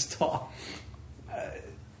 Just talk.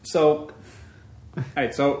 So, all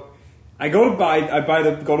right. So I go to buy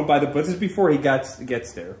the book. This is before he gets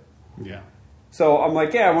there. Yeah. So I'm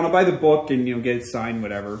like, yeah, I want to buy the book and get it signed,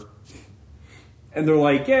 whatever. And they're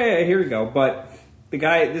like, yeah, here you go. But the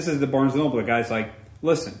guy, this is the Barnes & Noble. The guy's like,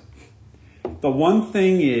 listen, the one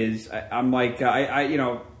thing is, I'm like,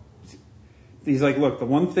 he's like, look, the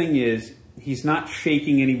one thing is, he's not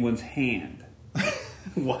shaking anyone's hand.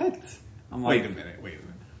 What? I'm like, wait a minute.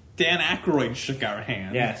 Dan Aykroyd shook our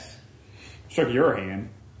hand. Yes. Shook your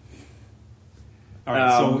hand. All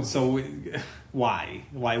right, so why?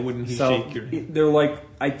 Why wouldn't he shake your hand? They're like,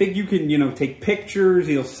 I think you can, take pictures.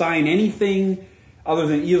 He'll sign anything other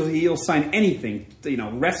than he'll sign anything.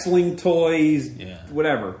 Wrestling toys,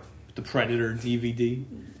 whatever. The Predator DVD,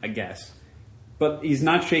 I guess. But he's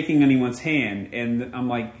not shaking anyone's hand, and I'm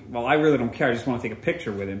like, well, I really don't care. I just want to take a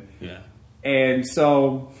picture with him. Yeah. And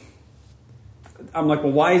so I'm like,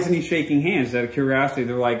 well, why isn't he shaking hands? Out of curiosity,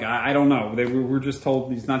 they're like, I don't know. We're just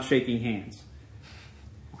told he's not shaking hands.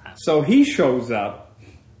 So he shows up,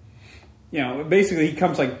 basically he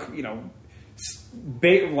comes like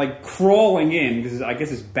crawling in because I guess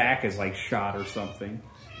his back is like shot or something.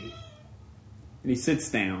 And he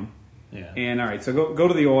sits down. Yeah. And all right, so go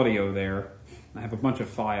to the audio there. I have a bunch of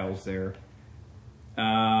files there.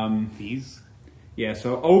 These? Yeah,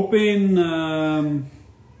 so open the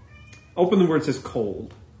word that says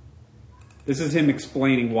cold. This is him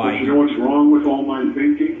explaining why. You know what's wrong with all my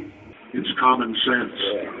thinking? It's common sense.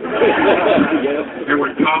 And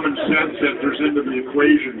when common sense enters into the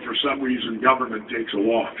equation, for some reason, government takes a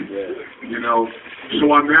walk.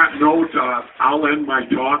 So on that note, I'll end my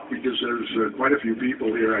talk because there's quite a few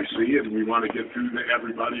people here I see, and we want to get through to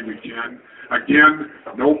everybody we can. Again,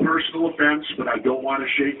 no personal offense, but I don't want to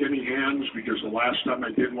shake any hands because the last time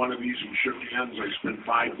I did one of these and shook hands, I spent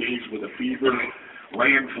 5 days with a fever,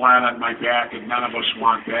 laying flat on my back, and none of us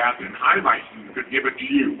want that, and I might could give it to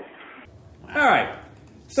you. All right.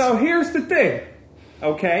 So here's the thing,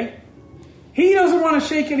 okay? He doesn't want to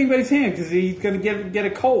shake anybody's hand because he's going to get a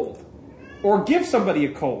cold or give somebody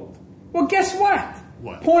a cold. Well, guess what?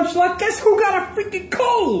 What? Punch luck. Guess who got a freaking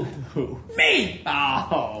cold? Who? Me.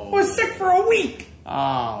 Oh. I was sick for a week.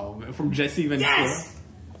 Oh, from Jesse Ventura? Yes.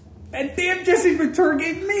 And damn Jesse Ventura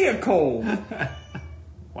gave me a cold.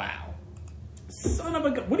 Wow. Son of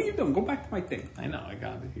a gun. What are you doing? Go back to my thing. I know. I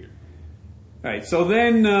got it here. All right. So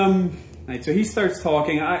then, all right, so he starts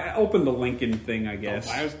talking. I opened the Lincoln thing, I guess.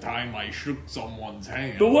 The last time I shook someone's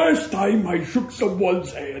hand. The last time I shook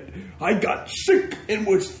someone's hand, I got sick and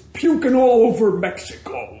was puking all over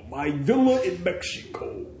Mexico. My villa in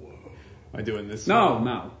Mexico. Am I doing this?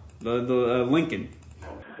 No. The Lincoln.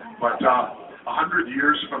 But 100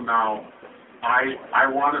 years from now, I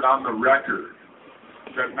want it on the record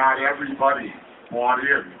that not everybody bought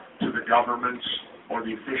in to the government's or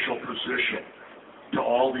the official position to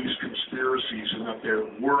all these conspiracies, and that there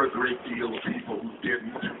were a great deal of people who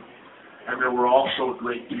didn't. And there were also a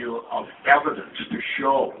great deal of evidence to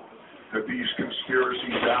show that these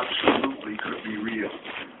conspiracies absolutely could be real.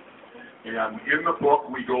 And in the book,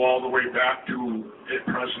 we go all the way back to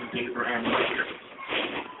President Abraham Lincoln.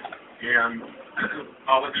 And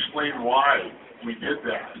I'll explain why we did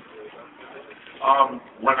that.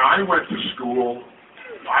 When I went to school,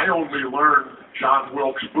 I only learned John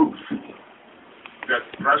Wilkes Booth. That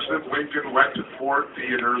President Lincoln went to Ford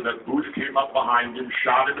Theater, that Booth came up behind him,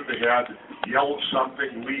 shot him in the head, yelled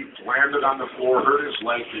something, leaped, landed on the floor, hurt his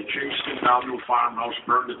leg, they chased him down to a farmhouse,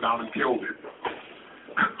 burned it down, and killed him.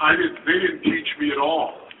 They didn't teach me at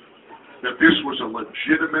all that this was a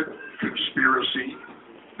legitimate conspiracy,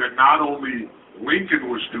 that not only Lincoln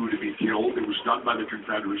was due to be killed, it was done by the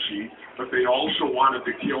Confederacy, but they also wanted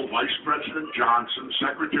to kill Vice President Johnson,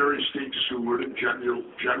 Secretary of State Seward, and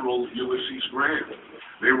General Ulysses Grant.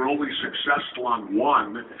 They were only successful on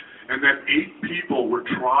one, and that 8 people were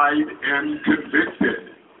tried and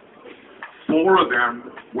convicted. 4 of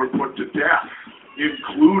them were put to death,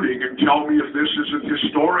 including, and tell me if this isn't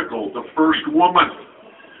historical, the first woman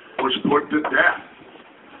was put to death.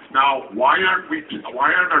 Now, why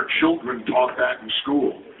aren't our children taught that in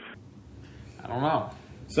school? I don't know.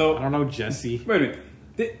 So I don't know, Jesse. Wait a minute.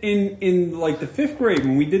 In like the 5th grade,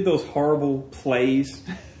 when we did those horrible plays,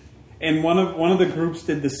 and one of the groups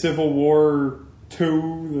did the Civil War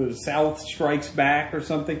II, the South Strikes Back or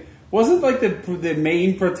something, wasn't like the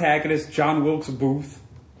main protagonist John Wilkes Booth?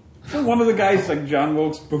 So one of the guys like John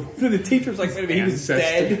Wilkes Booth. The teacher's like, wait a minute, he was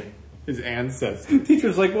dead. His ancestor. The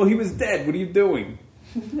teacher's like, well, he was dead. What are you doing?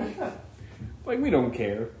 Like, we don't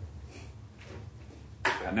care.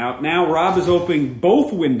 Now Rob is opening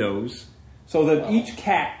both windows so that each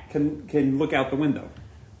cat can look out the window.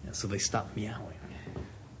 Yeah, so they stop meowing.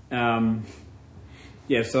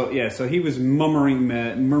 So he was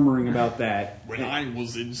murmuring about that. When I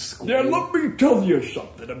was in school. Yeah, let me tell you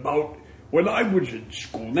something about when I was in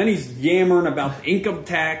school. And then he's yammering about the income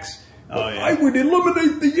tax. Oh, yeah. I would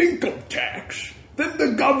eliminate the income tax. Then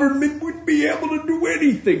the government wouldn't be able to do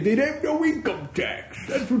anything. They'd have no income tax.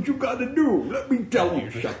 That's what you got to do. Let me tell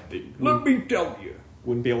you something. Let me tell you.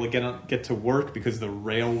 Wouldn't be able to get to work because the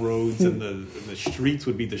railroads and the streets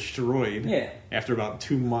would be destroyed. Yeah. After about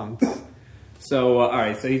 2 months. So all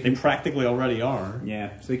right, so they practically already are.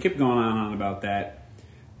 Yeah. So he kept going on about that,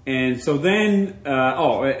 and so then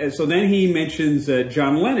he mentions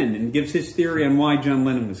John Lennon and gives his theory on why John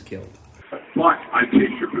Lennon was killed. But I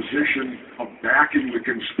take the position of backing the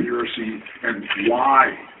conspiracy and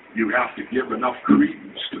why you have to give enough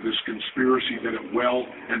credence to this conspiracy that it well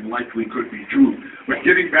and likely could be true. But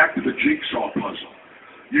getting back to the jigsaw puzzle,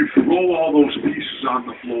 you throw all those pieces on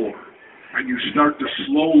the floor and you start to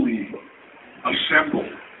slowly assemble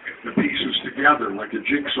the pieces together like a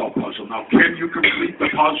jigsaw puzzle. Now, can you complete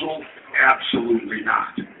the puzzle? Absolutely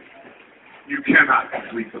not. You cannot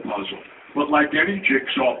complete the puzzle. But like any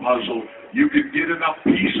jigsaw puzzle, you can get enough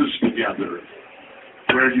pieces together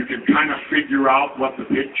where you can kind of figure out what the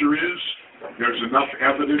picture is. There's enough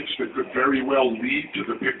evidence that could very well lead to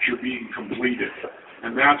the picture being completed.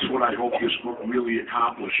 And that's what I hope this book really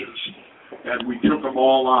accomplishes. And we took them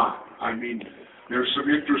all on. I mean, there's some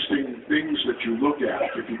interesting things that you look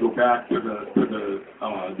at if you go back to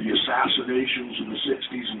the assassinations in the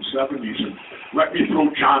 60s and 70s. And let me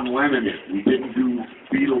throw John Lennon in. We didn't do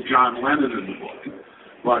Beatle John Lennon in the book.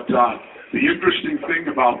 But the interesting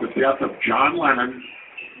thing about the death of John Lennon,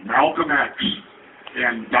 Malcolm X,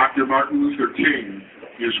 and Dr. Martin Luther King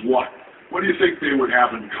is what? What do you think they would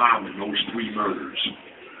have in common, those 3 murders?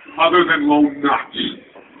 Other than lone nuts.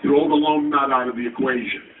 Throw the lone nut out of the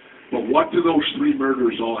equation. But what do those 3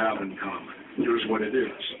 murders all have in common? Here's what it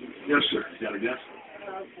is. Yes, sir. You got a guess?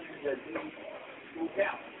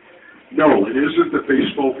 No, it isn't that they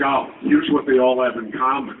spoke out. Here's what they all have in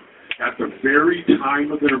common. At the very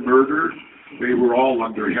time of their murder, they were all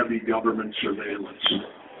under heavy government surveillance.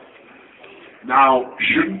 Now,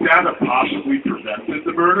 shouldn't that have possibly prevented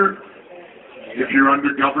the murder? If you're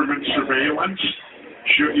under government surveillance,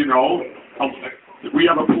 we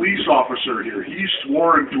have a police officer here. He's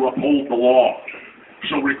sworn to uphold the law.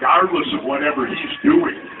 So regardless of whatever he's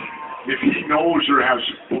doing, if he knows or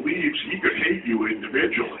believes, he could hate you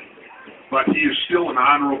individually. But he is still an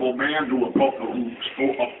honorable man who upholds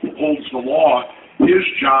the law. His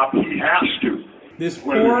job, he has to. This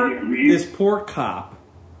poor cop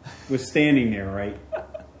was standing there, right?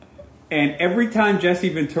 And every time Jesse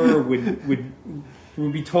Ventura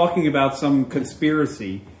would be talking about some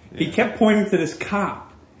conspiracy, he kept pointing to this cop.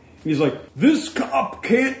 He's like, this cop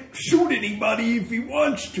can't shoot anybody if he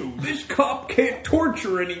wants to. This cop can't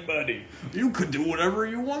torture anybody. You could do whatever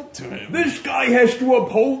you want to him. This guy has to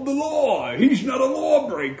uphold the law. He's not a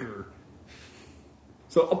lawbreaker.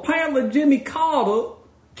 So apparently Jimmy Carter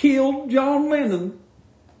killed John Lennon.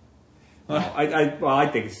 I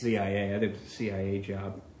think it's CIA. I think it's a CIA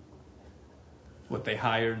job. What, they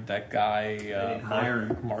hired that guy,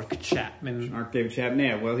 Mark Chapman? Mark David Chapman,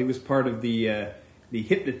 yeah. Well, he was part of the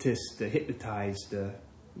hypnotized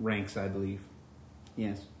ranks, I believe.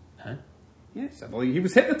 Yes. Huh? Yes, I believe he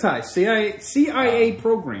was hypnotized. CIA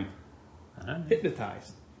program.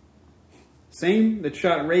 Hypnotized. Same that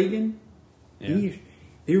shot Reagan. Yeah.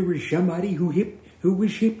 There was somebody who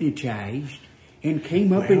was hypnotized and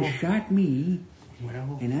came up and shot me.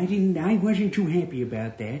 And I wasn't too happy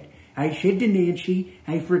about that. I said to Nancy,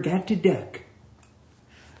 I forgot to duck.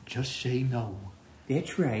 Just say no.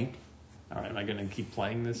 That's right. All right, am I going to keep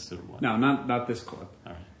playing this or what? No, not this clip.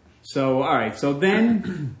 All right. So, all right. So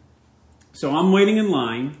then, so I'm waiting in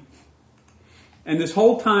line, And this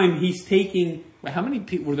whole time he's taking... Wait, how many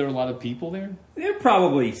people... Were there a lot of people there? There were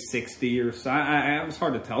probably 60 or so. It was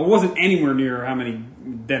hard to tell. It wasn't anywhere near how many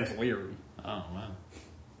Dennis Leary. Oh, wow.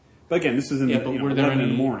 But again, this is in the, 11 in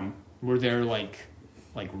the morning. Were there like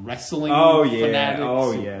wrestling fanatics?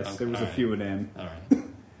 Oh, yes. Okay, There was a few of them. All right.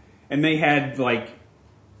 And they had like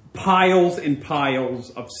piles and piles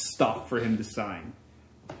of stuff for him to sign.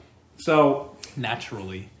 So...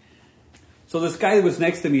 Naturally. So this guy that was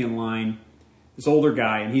next to me in line... This older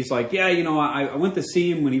guy, and he's like, yeah, you know, I went to see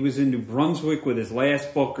him when he was in New Brunswick with his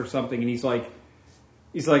last book or something, and he's like,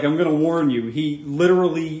 I'm going to warn you, he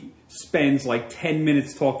literally spends like 10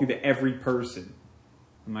 minutes talking to every person.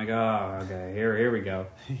 I'm like, oh, okay, here we go.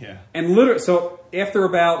 Yeah. And literally, so after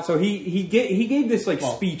about, so he gave this like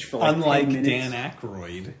speech for like unlike 10 minutes. Dan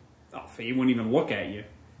Aykroyd. Oh, he wouldn't even look at you.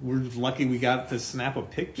 We're lucky we got to snap a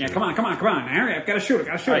picture. Yeah, come on. Hurry up. Gotta shoot it.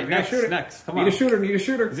 Right, next. Come on. Need a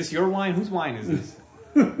shooter. Is this your wine? Whose wine is this?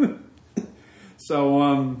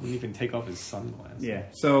 So, Didn't even take off his sunglasses. Yeah.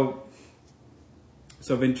 So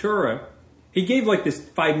Ventura, he gave like this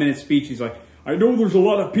 5-minute speech. He's like, I know there's a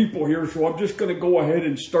lot of people here, so I'm just going to go ahead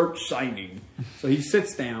and start signing. So he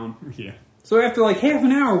sits down. Yeah. So after like half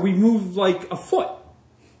an hour, we moved like a foot.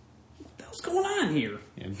 What the hell's going on here?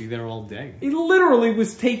 And be there all day. He literally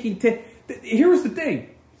was taking... Here's the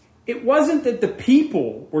thing. It wasn't that the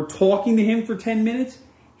people were talking to him for 10 minutes.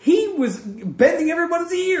 He was bending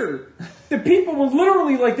everybody's ear. The people were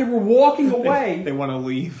literally like they were walking away. They want to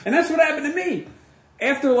leave. And that's what happened to me.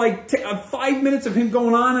 After like 5 minutes of him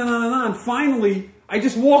going on and on and on, finally, I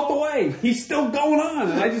just walked away. He's still going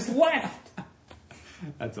on, and I just left.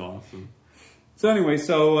 That's awesome. So anyway, as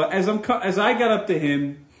I got up to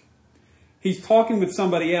him, he's talking with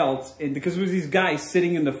somebody else, and because there was these guys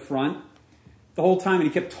sitting in the front the whole time, and he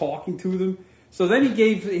kept talking to them. So then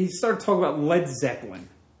he started talking about Led Zeppelin.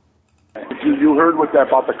 You heard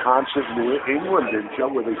about the concert in England, didn't you,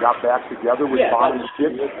 where they got back together with Bonham's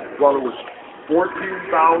kids? Well, it was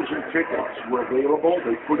 14,000 tickets were available.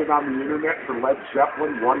 They put it on the internet for Led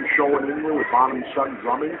Zeppelin, one show in England with Bonham's son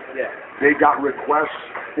drumming. Yeah. They got requests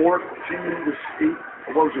 14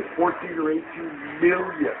 or 18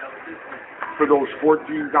 million for those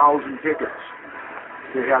 14,000 tickets.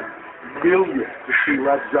 They had millions to see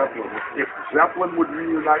Led Zeppelin. If Zeppelin would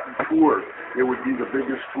reunite and tour, it would be the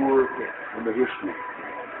biggest tour in the history.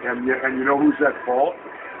 And you know who's at fault?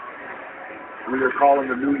 We are calling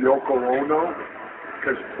the new Yoko Ono,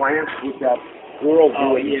 because Plants with that girl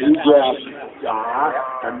doing bluegrass,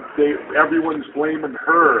 and everyone's blaming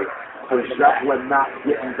her for Zeppelin not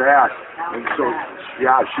getting back. And so,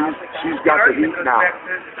 she's got the heat now.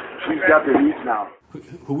 She's got the heat now.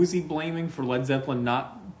 Who is he blaming for Led Zeppelin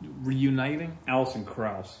not reuniting? Alison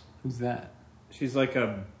Krauss. Who's that? She's like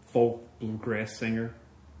a folk bluegrass singer.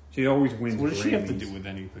 She always wins. So what does Grammys. she have to do with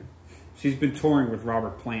anything? She's been touring with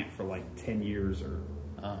Robert Plant for like 10 years or...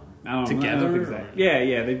 I don't together? know. I don't think exactly.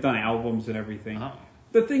 Yeah, they've done albums and everything. Oh.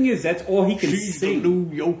 The thing is, that's all he can She's sing. the new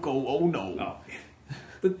Yoko Ono.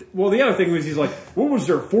 Oh. Well, the other thing was he's like, what was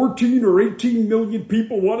there, 14 or 18 million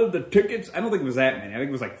people wanted the tickets? I don't think it was that many. I think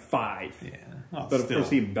it was like 5. Yeah. Oh, but of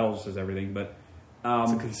course he embellishes everything. But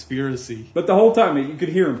it's a conspiracy. But the whole time you could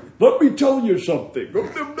hear him, let me tell you something.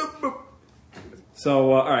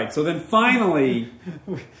 So, all right. So then finally...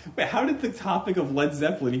 Wait, how did the topic of Led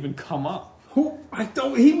Zeppelin even come up?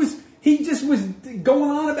 He just was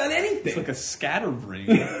going on about anything. It's like a scatterbrain.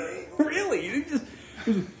 Really?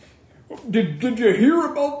 Did you hear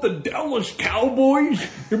about the Dallas Cowboys?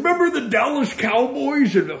 Remember the Dallas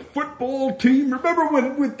Cowboys and the football team? Remember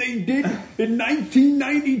what they did in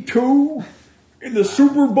 1992 in the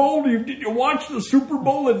Super Bowl? Did you watch the Super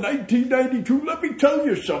Bowl in 1992? Let me tell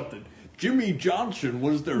you something. Jimmy Johnson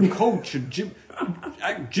was their coach, and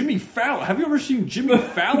Jimmy Fallon. Have you ever seen Jimmy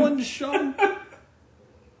Fallon's show?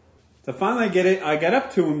 So finally, I get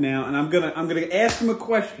up to him now, and I'm gonna ask him a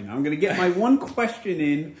question. I'm gonna get my one question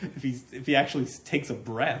in. If he actually takes a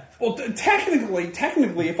breath. Well, technically,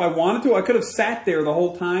 if I wanted to, I could have sat there the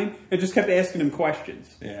whole time and just kept asking him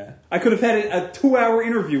questions. Yeah, I could have had a 2-hour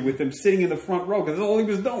interview with him sitting in the front row because that's all he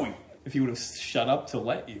was doing. If he would have shut up to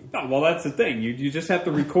let you. Oh, well, that's the thing. You just have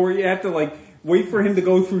to record. You have to wait for him to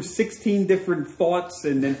go through 16 different thoughts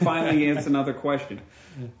and then finally answer another question.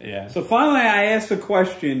 Yeah. So finally, I asked a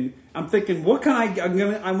question. I'm thinking, what can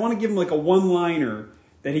I want to give him like a one-liner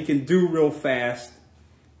that he can do real fast.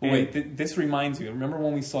 Wait, this reminds me. Remember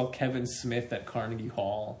when we saw Kevin Smith at Carnegie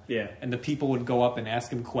Hall? Yeah. And the people would go up and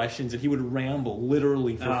ask him questions, and he would ramble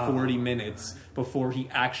literally for 40 minutes before he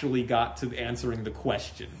actually got to answering the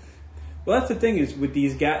question. Well, that's the thing is with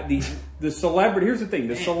these guys, the celebrity. Here's the thing: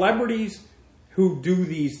 the celebrities who do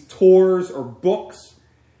these tours or books,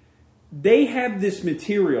 they have this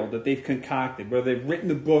material that they've concocted, whether they've written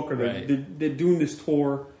the book or they're doing this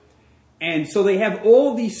tour. And so they have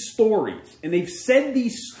all these stories, and they've said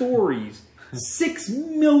these stories 6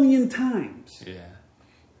 million times. Yeah.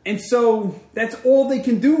 And so that's all they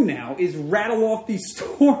can do now is rattle off these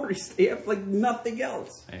stories. They have like nothing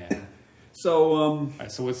else. Yeah. So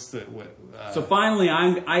so what's the so finally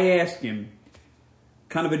I asked him,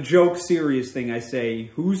 kind of a joke, serious thing. I say,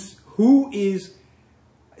 who is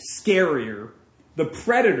scarier, the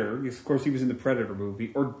Predator? Because of course he was in the Predator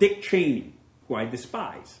movie, or Dick Cheney, who I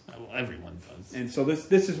despise. Well, everyone does. And so this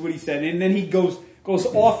is what he said, and then he goes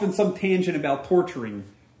off in some tangent about torturing.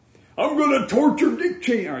 I'm going to torture Dick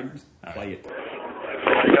Cheney. All right, play it. I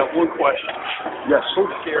got one question. Yes. Who's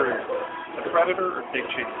scarier, the Predator or Dick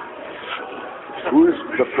Cheney? Who's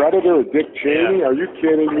the Predator or Dick Cheney? Yeah. Are you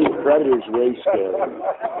kidding me? The Predator's way scary.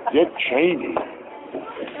 Dick Cheney.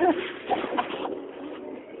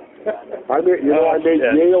 I made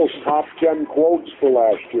Yale's top 10 quotes for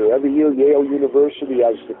last year. Every year, Yale University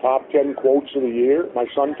has the top 10 quotes of the year. My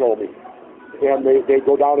son told me. And they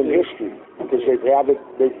go down in history because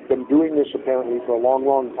they've been doing this apparently for a long,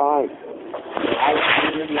 long time. I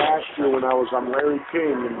was in last year when I was on Larry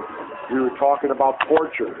King, and we were talking about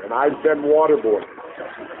torture, and I've been waterboarded.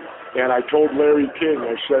 And I told Larry King,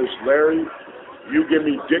 I says, Larry, you give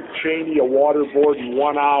me Dick Cheney a waterboard in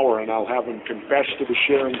 1 hour, and I'll have him confess to the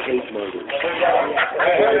Sharon Tate murders.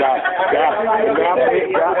 And that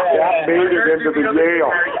made it into the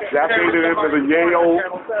Yale. That made it into the Yale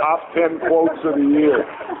top 10 quotes of the year.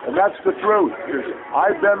 And that's the truth.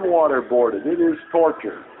 I've been waterboarded. It is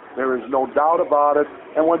torture. There is no doubt about it.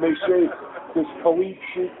 And when they say, does Khalid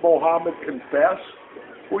Sheikh Mohammed confess?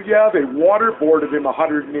 Well, yeah, they waterboarded him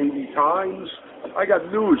 180 times. I got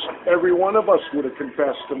news. Every one of us would have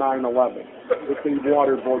confessed to 9/11 if they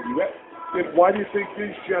waterboarded you. Why do you think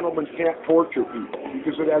these gentlemen can't torture people?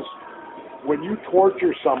 Because when you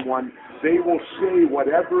torture someone, they will say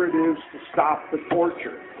whatever it is to stop the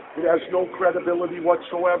torture. It has no credibility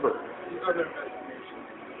whatsoever. What's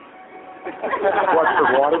the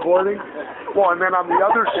waterboarding? Well, and then on the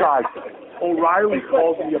other side, O'Reilly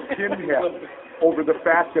called me a pinhead over the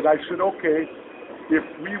fact that I said, okay, if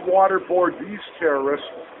we waterboard these terrorists,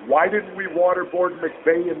 why didn't we waterboard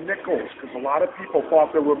McVeigh and Nichols? Because a lot of people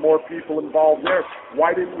thought there were more people involved there.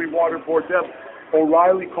 Why didn't we waterboard them?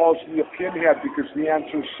 O'Reilly calls me a pinhead because the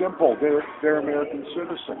answer is simple. They're American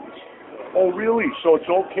citizens. Oh, really? So it's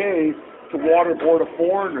okay to waterboard a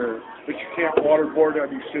foreigner, but you can't waterboard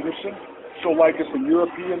any citizen? So, like, if a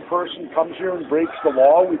European person comes here and breaks the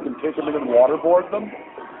law, we can take them in and waterboard them?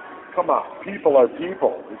 Come on, people are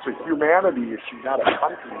people. It's a humanity issue, not a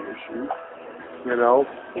country issue. You know,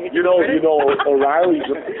 O'Reilly's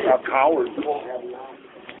a coward.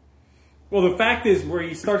 Well, the fact is, where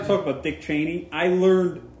he starts talking about Dick Cheney, I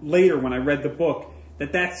learned later when I read the book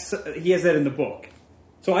that he has that in the book.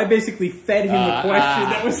 So I basically fed him the question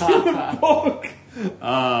that was in the book.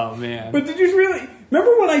 Oh man! But did you really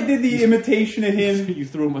remember when I did the imitation of him? You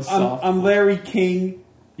threw him a softball on Larry King.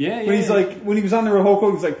 Yeah. When he's like, when he was on the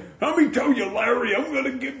Rohoco, he's like, "Let me tell you, Larry, I'm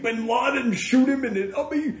gonna get Bin Laden and shoot him, and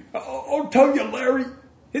I'll tell you, Larry."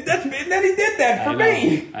 And then he did that for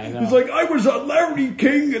me. I know. He's like, "I was on Larry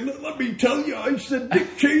King, and let me tell you, I said,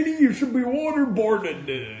 Dick Cheney, you should be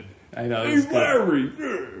waterboarded." I know. Hey, Larry.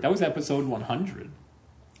 That was episode 100.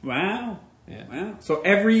 Wow. Yeah. Wow. So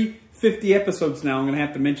every 50 episodes now, I'm going to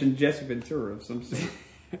have to mention Jesse Ventura of some sort.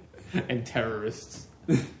 And terrorists.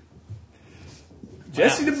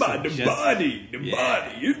 Jesse the body,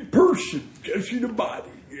 in person. Jesse the body,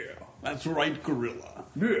 yeah. That's right, Gorilla.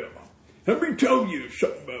 Yeah. Let me tell you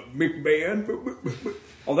something about McMahon.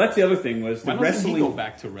 Oh, that's the other thing was the wrestling. He go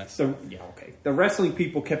back to wrestling. The wrestling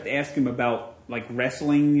people kept asking him about like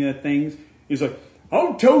wrestling things. He's like,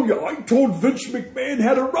 I'll tell you, I told Vince McMahon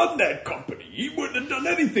how to run that company. He wouldn't have done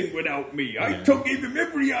anything without me. I gave him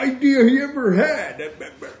every idea he ever had.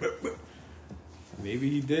 Maybe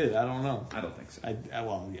he did. I don't know. I don't think so.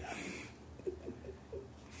 Well, yeah.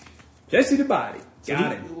 Jesse the Body. So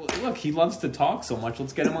Got it. Look, he loves to talk so much.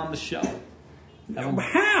 Let's get him on the show.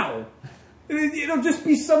 How? It'll just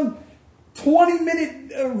be some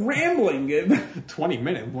 20-minute rambling. 20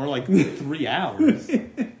 minutes? More like 3 hours.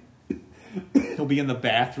 He'll be in the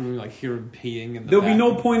bathroom, like hear him peeing in the There'll bathroom.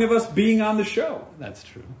 be no point of us being on the show. That's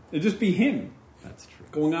true. It'll just be him. That's true.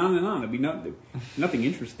 Going on and on. It'll be nothing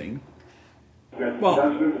interesting. Well,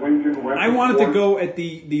 I wanted to go at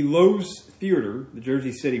the Lowe's Theater, the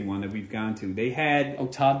Jersey City one that we've gone to. They had... Oh,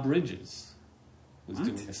 Todd Bridges was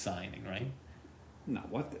doing a signing, right? No,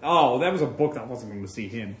 what? Oh, that was a book. I wasn't going to see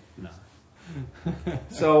him. No.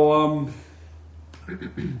 So,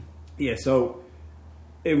 yeah, so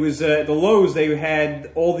it was at the Lowe's. They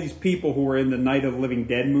had all these people who were in the Night of the Living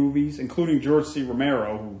Dead movies, including George C.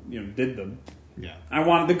 Romero, who did them. Yeah. I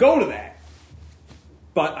wanted to go to that,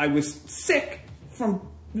 but I was sick from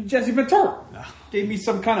Jesse Ventura. Gave me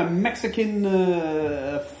some kind of Mexican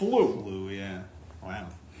flu. Flu, yeah. Wow.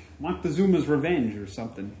 Montezuma's Revenge or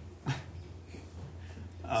something.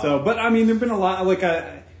 So, but I mean, there've been a lot. Like,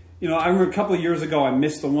 I remember a couple of years ago, I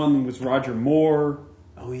missed the one with Roger Moore.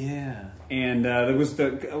 Oh yeah. And there was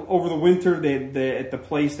over the winter at the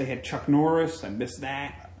place they had Chuck Norris. I missed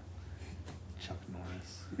that. Chuck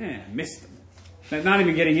Norris. Yeah, I missed them. Not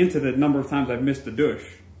even getting into the number of times I've missed the douche.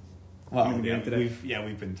 Well, we've been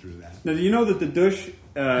through that. Now, do you know that the douche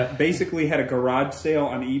basically had a garage sale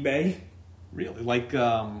on eBay? Really, like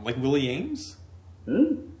Willie Ames?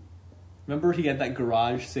 Hmm? Remember he had that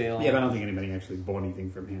garage sale? Yeah, but I don't think anybody actually bought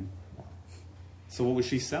anything from him. So what was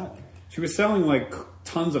she selling? She was selling like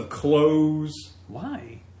tons of clothes.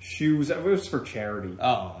 Why? Shoes. It was for charity. Oh,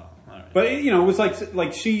 all right. But it was like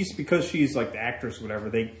because she's like the actress, or whatever.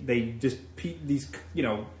 They just these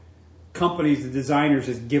companies, the designers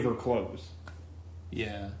just give her clothes.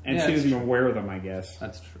 Yeah, and she doesn't even wear them. I guess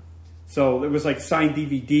that's true. So it was like signed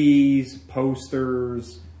DVDs,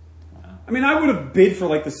 posters. I mean, I would have bid for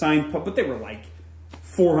like the signed, but they were like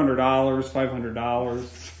 $400, $500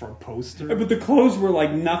 for a poster. But the clothes were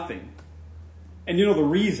like nothing, and you know the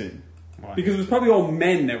reason? Why? Because it was probably all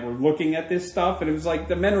men that were looking at this stuff, and it was like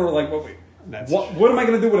the men were like, "What? What am I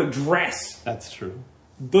going to do with a dress?" That's true.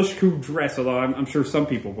 Dushku dress. Although I'm sure some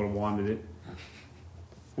people would have wanted it.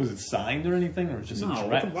 Was it signed or anything, or just a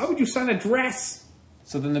dress? Why would you sign a dress?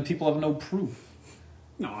 So then the people have no proof.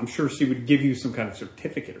 No, I'm sure she would give you some kind of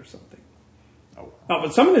certificate or something. Oh,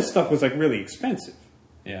 but some of this stuff was like really expensive.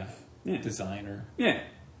 Yeah. Designer. Yeah.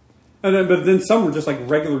 But then some were just like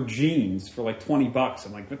regular jeans for like $20.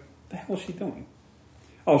 I'm like, what the hell is she doing?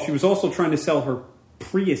 Oh, she was also trying to sell her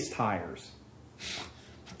Prius tires.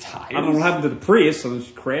 Tires? I don't know what happened to the Prius, so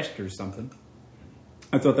she crashed or something.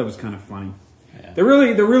 I thought that was kind of funny. Yeah. There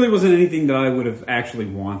really wasn't anything that I would have actually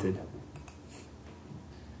wanted.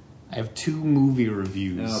 I have 2 movie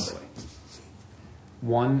reviews. Oh boy.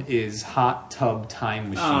 One is Hot Tub Time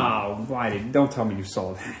Machine. Oh, don't tell me you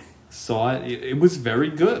saw that. Saw it. It was very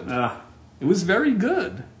good. It was very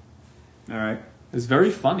good. All right. It was very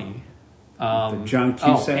funny. The John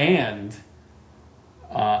Cusack. Oh, and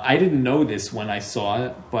I didn't know this when I saw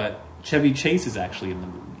it, but Chevy Chase is actually in the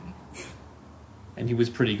movie, and he was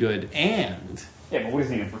pretty good. And yeah, but what is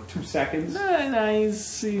he in for 2 seconds? Nah,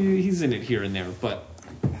 he's in it here and there, but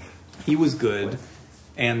he was good.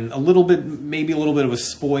 And maybe a little bit of a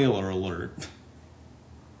spoiler alert.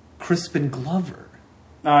 Crispin Glover.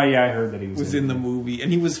 Oh yeah, I heard that he was in the movie,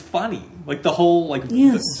 and he was funny. Like the whole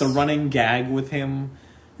the running gag with him.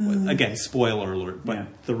 Again, spoiler alert, but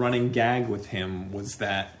the running gag with him was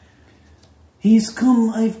that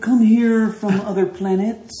I've come here from other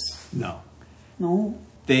planets. No. No.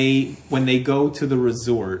 When they go to the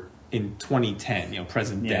resort in 2010,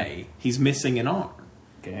 present day, he's missing an arm.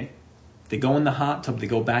 Okay. They go in the hot tub. They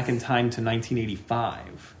go back in time to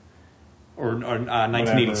 1985 or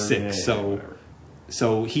 1986.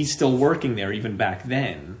 So he's still working there even back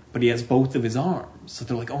then, but he has both of his arms. So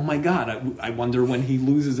they're like, "Oh my god, I wonder when he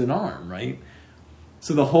loses an arm, right?"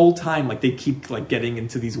 So the whole time, they keep getting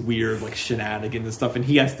into these weird shenanigans and stuff, and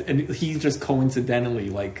he just coincidentally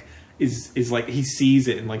is he sees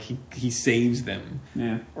it and he saves them,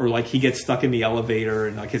 or he gets stuck in the elevator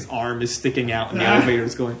and his arm is sticking out and the elevator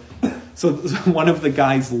is going. So one of the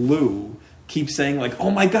guys, Lou, keeps saying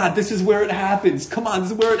 "Oh my god, this is where it happens! Come on,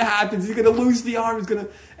 this is where it happens! He's gonna lose the arm! He's gonna..."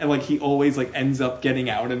 And he always ends up getting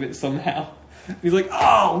out of it somehow. He's like,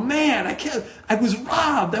 "Oh man, I was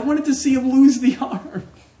robbed! I wanted to see him lose the arm."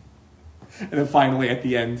 And then finally, at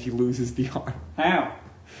the end, he loses the arm. How?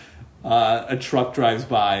 A truck drives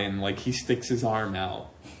by and he sticks his arm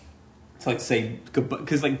out to say goodbye,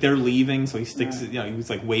 because they're leaving, so he sticks it. He was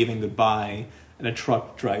waving goodbye. And a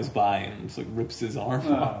truck drives by and just rips his arm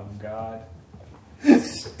off. Oh, God.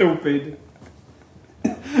 Stupid.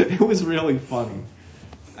 It was really funny.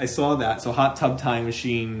 I saw that. So Hot Tub Time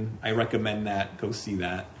Machine, I recommend that. Go see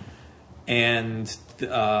that. And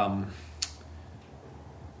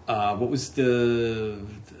what was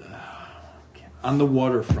On the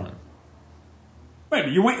Waterfront. Wait,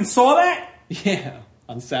 you went and saw that? Yeah,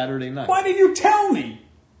 on Saturday night. Why didn't you tell me?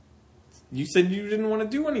 You said you didn't want to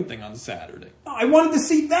do anything on Saturday. No, I wanted to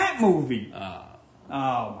see that movie. Oh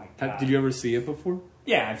my god! Did you ever see it before?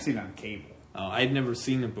 Yeah, I've seen it on cable. I had never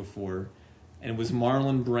seen it before, and it was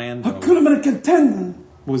Marlon Brando. Hakuna Matata.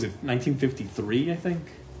 what was it, 1953, I think?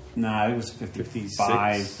 Nah, it was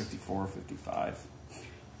 55, 56. 54, 55.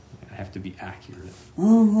 I have to be accurate.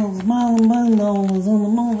 Marlon Brando was on the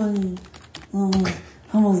movie.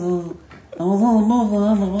 I was on the movie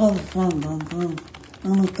on the waterfront.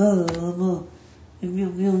 On the color. If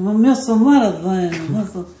you missed a lot of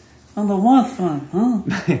things. On the waterfront, huh?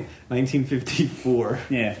 1954.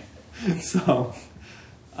 Yeah. So,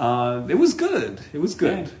 it was good. It was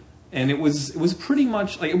good. Yeah. And it was pretty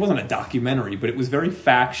much, like, it wasn't a documentary, but it was very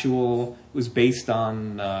factual. It was based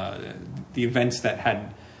on the events that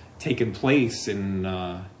had taken place in,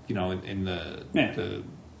 in the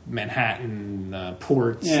Manhattan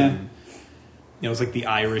ports. Yeah. And, it was like the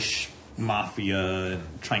Irish mafia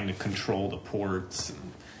and trying to control the ports.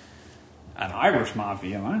 And, Irish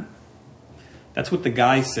mafia, man. That's what the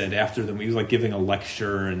guy said after them. He was like giving a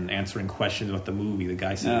lecture and answering questions about the movie. The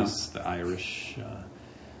guy said it was the Irish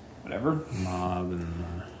whatever mob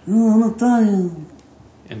and I'm Italian.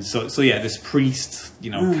 and so yeah, this priest,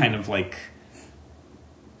 kind of like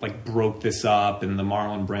broke this up, and the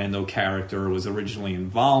Marlon Brando character was originally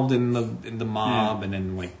involved in the mob, and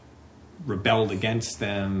then like rebelled against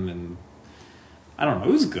them, and I don't know.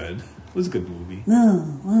 It was good. It was a good movie.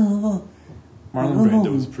 No, Marlon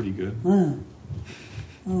Brando was pretty good.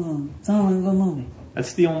 Sounds like a good movie.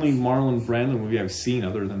 That's the only Marlon Brando movie I've seen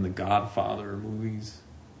other than the Godfather movies.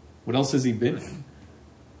 What else has he been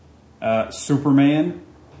in? Superman.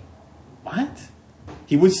 What?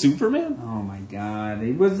 He was Superman? Oh my God!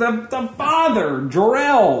 He was the father,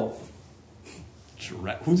 Jor-El.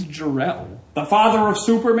 Who's Jor-El? The father of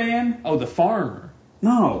Superman. Oh, the farmer.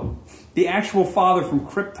 No, the actual father from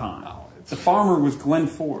Krypton. Oh, the farmer was Glenn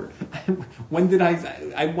Ford. When did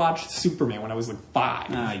I watched Superman when I was like 5.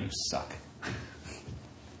 Ah, you suck.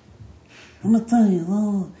 I'm gonna tell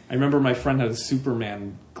you. I remember my friend had a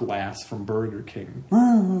Superman glass from Burger King.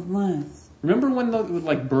 Oh, nice. Remember when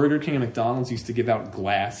Burger King and McDonald's used to give out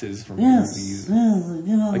glasses from Yes, movies?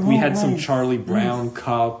 yes. Like we had some Charlie Brown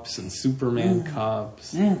cups and Superman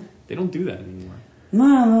cups. Yeah. They don't do that anymore.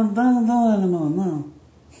 No, they don't do that anymore, no.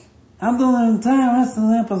 I'll do the entire rest of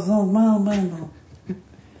the episode, Marlon Brando.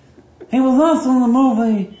 He was also in the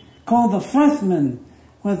movie called The Freshman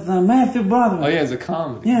with Matthew Broderick. Oh yeah, it's a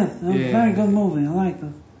comedy. Yes, it was a very good movie. I liked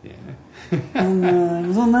it. Yeah. And he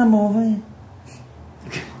was on that movie.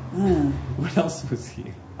 Yeah. What else was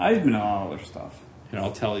he? I've been on all other stuff. Here,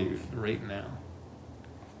 I'll tell you right now.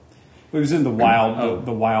 He was in the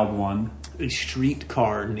Wild One. A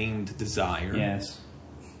Streetcar Named Desire. Yes.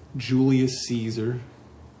 Julius Caesar.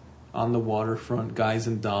 On the Waterfront. Guys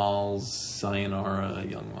and Dolls. Sayonara.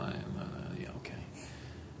 Young Lion. Yeah,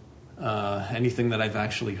 okay. Anything that I've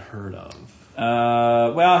actually heard of?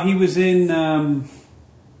 Well, he was in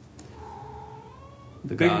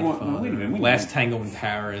The Big Godfather. One. Wait a minute. Last Tango in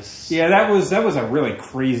Paris. Yeah, that was a really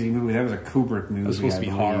crazy movie. That was a Kubrick movie. It was supposed to be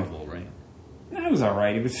horrible, right? That was all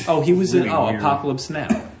right. It was. Oh, he was really in weird. Apocalypse Now.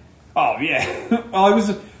 Oh yeah. Well, it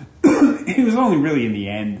was. He was only really in the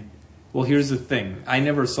end. Well, here's the thing. I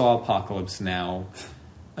never saw Apocalypse Now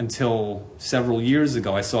until several years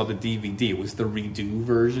ago. I saw the DVD. It was the redo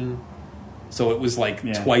version. So it was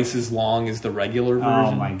twice as long as the regular version.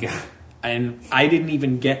 Oh my God. And I didn't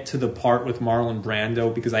even get to the part with Marlon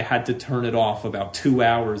Brando because I had to turn it off about 2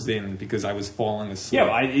 hours in because I was falling asleep.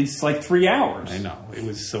 Yeah, it's like 3 hours. I know. It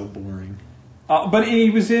was so boring. But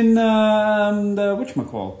he was in the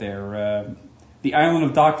whatchamacallit there, The Island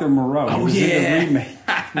of Dr. Moreau. Oh, he was in the remake.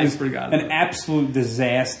 I forgot. An absolute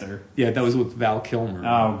disaster. Yeah, that was with Val Kilmer.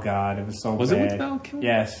 Oh, God, it was so Was bad. it with Val Kilmer?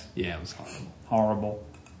 Yes. Yeah, it was horrible. Horrible.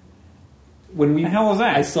 When the hell was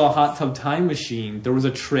that? I saw Hot Tub Time Machine. There was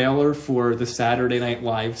a trailer for the Saturday Night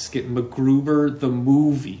Live skit MacGruber the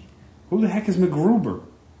Movie. Who the heck is MacGruber?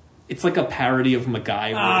 It's like a parody of MacGyver.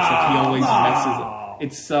 It's like he always messes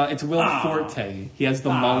up. It's Will Forte. He has the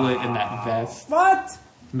mullet and that vest. What?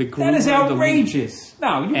 MacGruber That is the outrageous.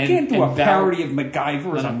 No, you can't do a parody of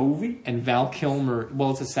MacGyver as a No. movie. And Val Kilmer,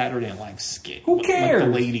 well, it's a Saturday Night Live skit. Who cares?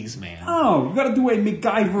 Like the Ladies' Man. Oh, you got to do a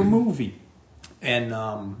MacGyver movie.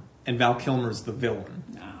 And Val Kilmer's the villain.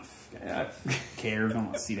 Who cares? I don't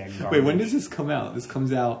want to see that garbage. Wait, when does this come out? This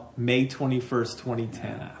comes out May 21st,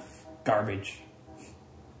 2010. Garbage.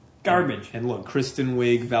 And look, Kristen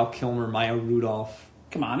Wiig, Val Kilmer, Maya Rudolph.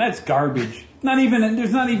 Come on, that's garbage.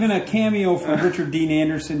 There's not even a cameo from Richard Dean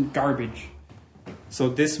Anderson. Garbage. So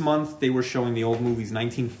this month they were showing the old movies,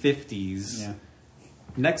 1950s. Yeah.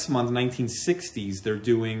 Next month, 1960s, they're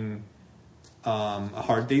doing A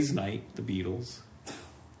Hard Day's Night, the Beatles.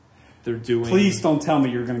 They're doing... Please don't tell me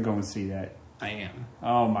you're going to go and see that. I am.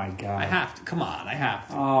 Oh my god! I have to. Come on, I have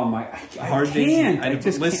to. Oh my! I can't. I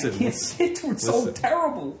just can't sit through it. It's so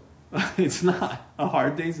terrible. It's not A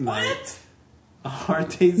Hard Day's Night. What? A Hard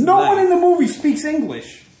Day's No Night. one in the movie speaks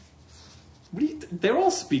English. What do you? They're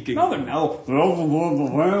all speaking. No, they're not. Oopsie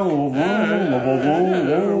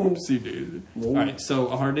dude. All right, so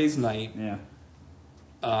A Hard Day's Night. Yeah.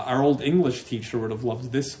 Our old English teacher would have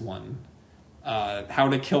loved this one. How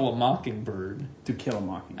to Kill a Mockingbird. To Kill a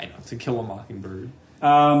Mockingbird. I know. To Kill a Mockingbird.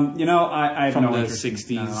 You know, I have from no the interest.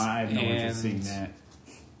 60s. No, I have no interest in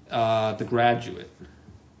that. The Graduate.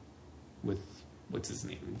 With what's his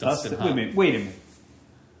name? Dustin Hoffman. Wait a minute.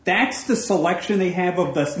 That's the selection they have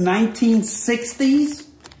of the 1960s?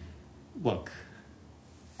 Look.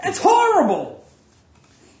 That's horrible!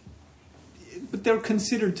 But they're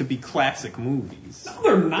considered to be classic movies. No,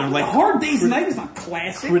 they're not. They're like A Hard Day's Night is not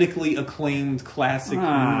classic. Critically acclaimed classic movie.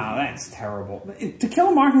 That's terrible. To Kill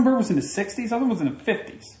a Mockingbird was in the 60s, other was in the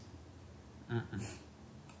 50s. I'll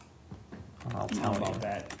How tell about you.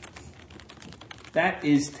 that? That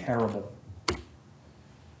is terrible.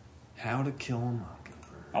 How to Kill a Mockingbird.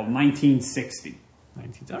 Oh, 1960. All right,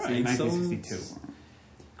 1962. So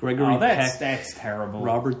Gregory Peck. That's terrible.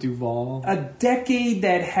 Robert Duvall. A decade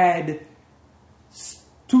that had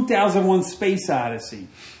 2001 Space Odyssey.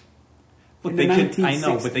 Look, in they the could. I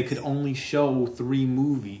know, 1960s. but they could only show 3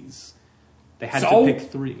 movies. They had So? to pick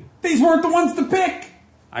 3. These weren't the ones to pick!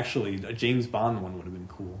 Actually, a James Bond one would have been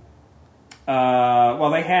cool.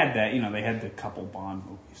 Well, they had that. You know, they had the couple Bond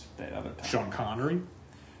movies that other time. Sean Connery.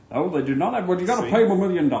 No, they do not have. Well, you got to See? pay them $1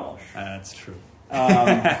 million. That's true.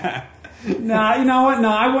 Nah, you know what? No,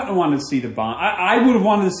 I wouldn't have wanted to see the Bond. I would have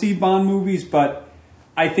wanted to see Bond movies, but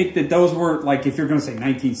I think that those were, like, if you're going to say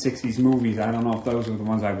 1960s movies, I don't know if those were the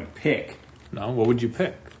ones I would pick. No, what would you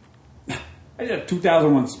pick? I did a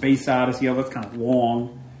 2001 Space Odyssey. Oh, that's kind of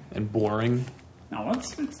long. And boring. No,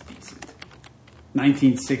 it's decent.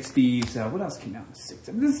 1960s. What else came out in the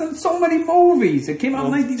 60s? There's so many movies. It came out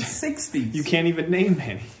in the 1960s. You can't even name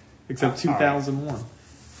any, except 2001. Right.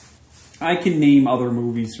 I can name other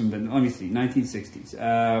movies from the, let me see, 1960s.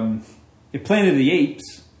 Planet of the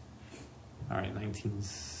Apes. All right,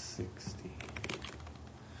 1960.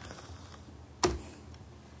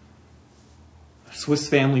 Swiss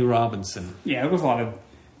Family Robinson. Yeah, there was a lot of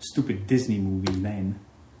stupid Disney movies then.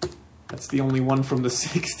 That's the only one from the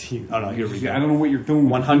 60s. Oh, no, here we go. I don't know what you're doing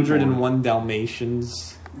with 101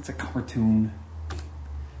 Dalmatians. It's a cartoon.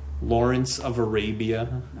 Lawrence of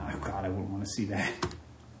Arabia. Oh, God, I wouldn't want to see that.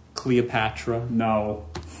 Cleopatra. No.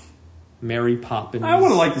 Mary Poppins. I would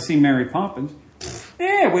have liked to see Mary Poppins.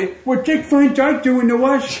 Yeah, what Dick Van Dyke doing to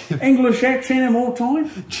us? English accent of all time?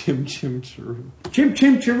 Chim Chim Chiroo. Chim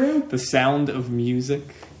Chim Chiroo? The Sound of Music.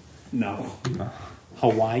 No.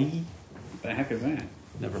 Hawaii. What the heck is that?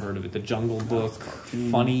 Never heard of it. The Jungle Book.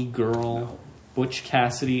 Funny Girl. No. Butch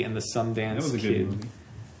Cassidy and the Sundance Kid. That was a good movie.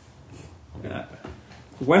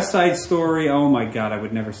 West Side Story. Oh my God, I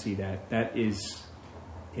would never see that. That is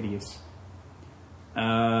hideous.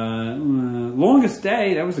 Longest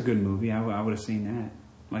Day. That was a good movie. I would have seen that.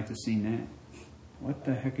 Like to have seen that. What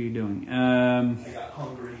the heck are you doing? I got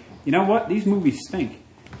hungry. You know what? These movies stink.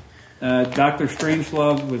 Dr.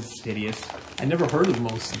 Strangelove was hideous. I never heard of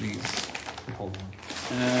most of these. Hold on.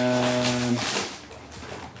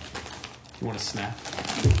 You want a snack?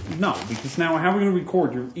 No, because now how are we going to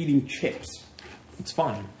record? You're eating chips. It's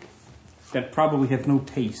fine. That probably have no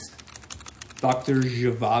taste. Dr.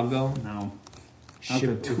 Zhivago? No.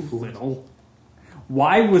 Dr. Dolittle.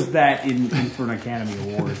 Why was that in for an Academy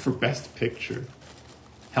Award? For Best Picture.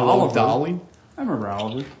 Hello, Oliver. Dolly? I remember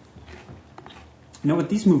Oliver. You know what?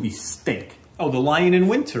 These movies stink. Oh, The Lion in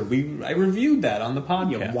Winter. I reviewed that on the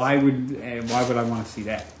podcast. Yeah, why would I want to see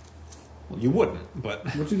that? Well, you wouldn't, but...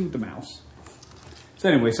 What'd you do with the mouse? So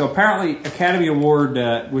anyway, apparently Academy Award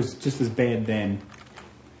was just as bad then.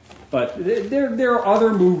 But there are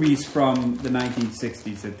other movies from the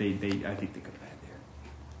 1960s that I think they could have had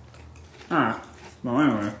there. Alright. Well,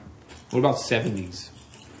 anyway. What about 70s?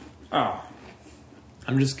 Oh.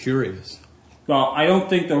 I'm just curious. Well, I don't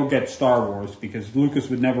think they'll get Star Wars because Lucas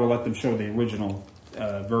would never let them show the original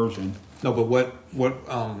version. No, but what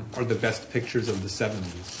are the best pictures of the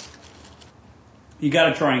 70s? You got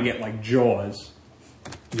to try and get like Jaws.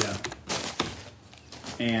 Yeah.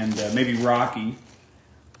 And maybe Rocky.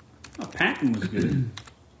 Oh, Patton was good.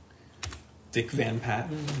 Dick Van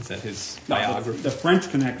Patten? Is that his biography? The French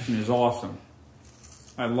Connection is awesome.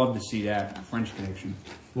 I'd love to see that, French Connection.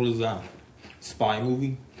 What is that? Spy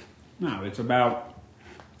movie? No, it's about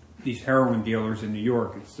these heroin dealers in New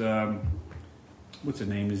York. It's, what's his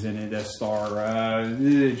name is in it? That star,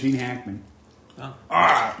 Gene Hackman.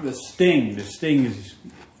 Oh. The Sting. The Sting is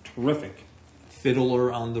terrific.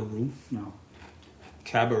 Fiddler on the Roof. No.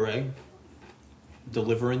 Cabaret.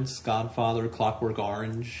 Deliverance. Godfather. Clockwork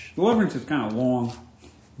Orange. Deliverance is kind of long.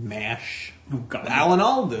 MASH. Oh, God. Alan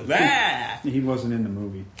Alda. Ah! He wasn't in the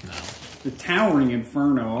movie. No. The Towering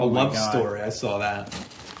Inferno. A Oh my Love God. Story. I saw that.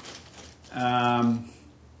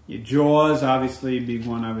 Jaws, obviously, be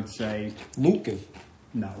one I would say. Lucas.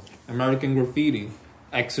 No. American Graffiti.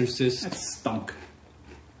 Exorcist. That stunk.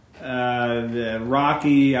 The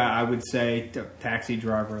Rocky, I would say. Taxi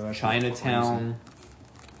Driver. That's Chinatown.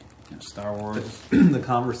 Star Wars. The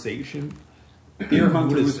Conversation. Deer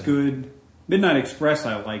Hunter What is was that? good. Midnight Express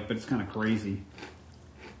I like, but it's kind of crazy.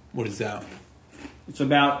 What is that? It's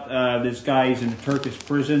about this guy, he's in a Turkish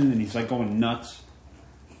prison, and he's like going nuts.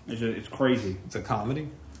 It's crazy. It's a comedy?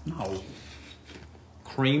 No.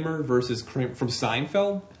 Kramer versus Kramer from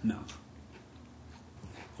Seinfeld? No.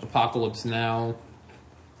 Apocalypse Now.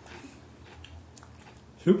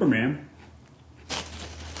 Superman.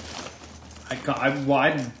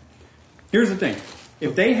 Here's the thing.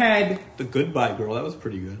 If they had... The Goodbye Girl, that was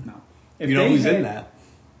pretty good. No. You know who's in that?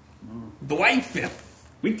 Dwight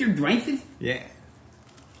Richard Dreyfuss? Yeah.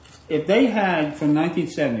 If they had, from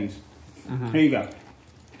 1970s, here you go.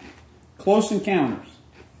 Close Encounters.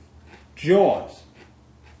 Jaws.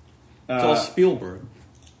 It's all Spielberg.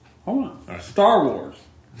 Hold on. Right. Star Wars.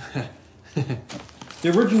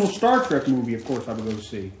 The original Star Trek movie, of course, I would go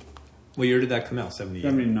see. What year did that come out? 78?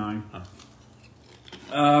 79.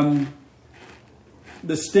 Oh.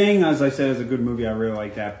 The Sting, as I said, is a good movie. I really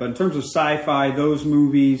like that. But in terms of sci-fi, those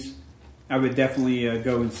movies, I would definitely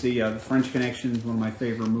go and see. The French Connection is one of my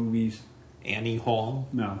favorite movies. Annie Hall?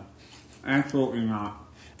 No. Absolutely not.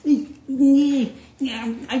 I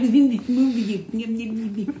was in this movie.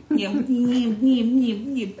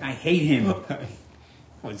 I hate him.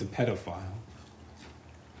 Oh, he's a pedophile.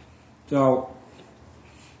 So...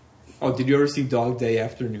 Oh, did you ever see Dog Day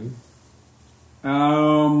Afternoon?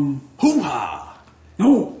 Hoo-ha!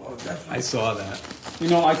 No! I saw that. You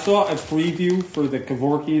know, I saw a preview for the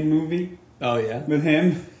Kevorkian movie. Oh, yeah? With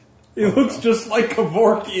him. It looks just like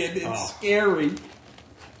Kevorkian. It's scary.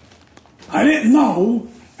 I didn't know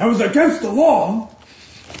it was against the law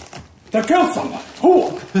to kill someone.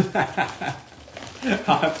 Who?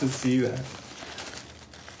 I'll have to see that.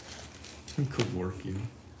 Could work you.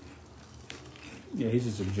 Yeah, he's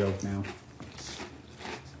just a joke now.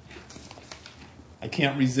 I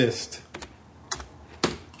can't resist.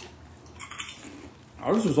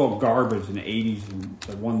 Ours was all garbage in the 80s and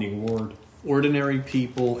they won the award. Ordinary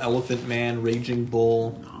People, Elephant Man, Raging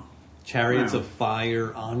Bull, Chariots of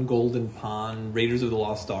Fire, On Golden Pond, Raiders of the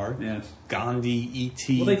Lost Ark, Yes. Gandhi,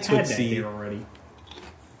 E.T., Well, they've had that Tootsie. here already.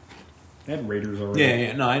 They had Raiders already.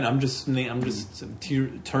 Yeah, no, I'm just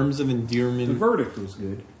terms of endearment. The Verdict was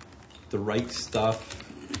good. The Right Stuff.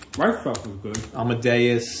 Right Stuff was good.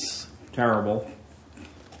 Amadeus. Terrible.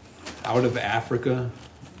 Out of Africa.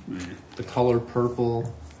 The Color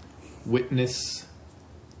Purple. Witness.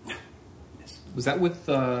 Was that with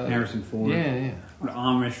Harrison Ford? Yeah. The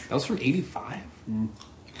Amish. That was from 85.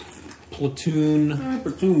 Platoon.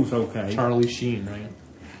 Platoon was okay. Charlie Sheen, right?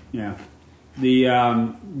 Yeah. The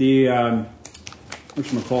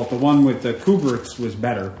whatchamacallit, the one with the Kubrick's was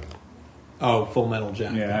better. Oh, Full Metal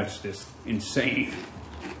Jacket. Yeah, that's just insane.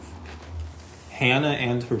 Hannah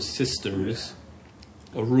and Her Sisters.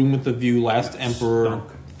 A Room with a View, Last Emperor,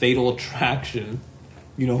 Fatal Attraction.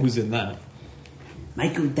 You know who's in that?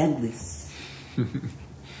 Michael Douglas.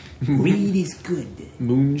 Reed is good.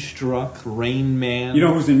 Moonstruck, Rain Man. You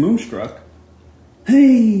know who's in Moonstruck?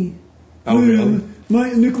 Hey. Oh, really?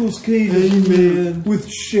 My Nicolas Cage man with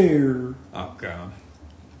Cher. Oh, God.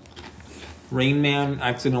 Rain Man,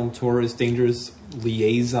 Accidental Tourist, Dangerous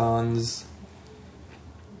Liaisons,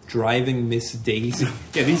 Driving Miss Daisy.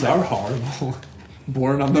 Yeah, these are horrible.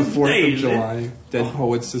 Born on the 4th of July. Dead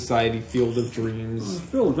Poets Society, Field of Dreams.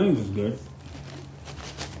 Field of Dreams is good.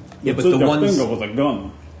 Yeah, but the ones with a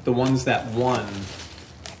gun. The ones that won,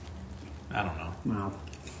 I don't know. No.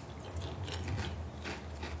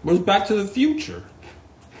 Where's Back to the Future?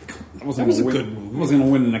 That was a good movie. It wasn't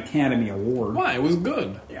going to win an Academy Award. Why? It was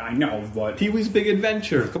good. Yeah, I know, but... Pee-wee's Big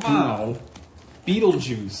Adventure. Come on. No.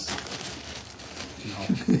 Beetlejuice.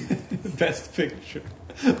 No. Best Picture.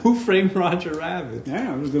 Who Framed Roger Rabbit?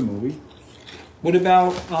 Yeah, it was a good movie. What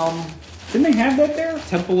about, Didn't they have that there?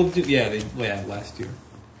 Temple of Doom? Yeah, last year.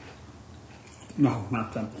 No,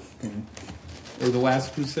 not Temple. Or The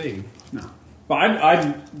Last Crusade. No.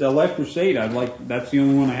 But The Last Crusade, that's the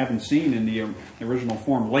only one I haven't seen in the original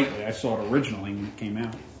form lately. I saw it originally when it came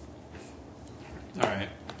out. All right.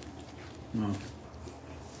 No.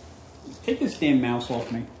 Take this damn mouse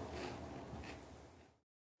off me.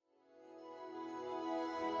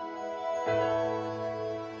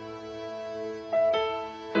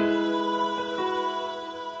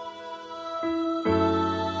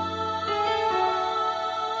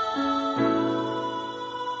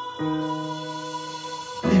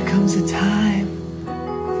 There comes a time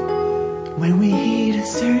when we heed a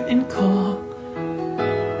certain call,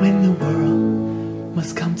 when the world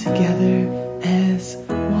must come together as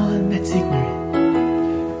one that's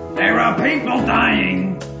ignorant. There are people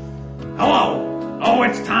dying. Hello. Oh,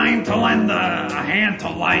 it's time to lend a hand to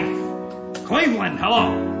life. Cleveland,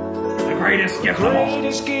 hello. The greatest gift of all.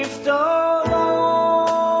 Greatest gift of all.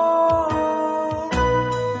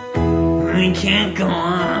 I can't go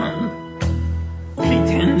on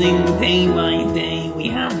pretending day by day we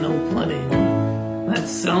have no pudding, that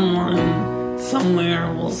someone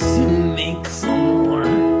somewhere will soon make some more.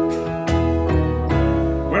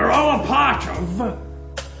 We're all a part of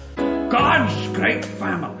God's great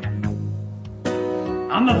family.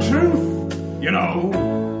 And the truth, you know,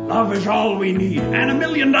 love is all we need. And $1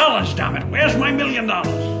 million, damn it. Where's my $1 million?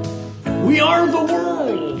 We are the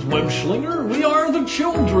world, Webschlinger. We are the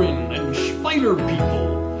children and spider people.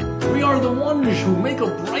 We are the ones who make a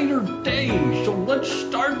brighter day, so let's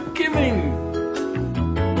start giving.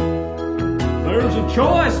 There's a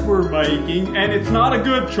choice we're making, and it's not a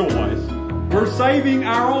good choice. We're saving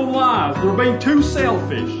our own lives. We're being too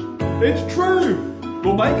selfish. It's true.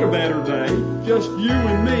 We'll make a better day, just you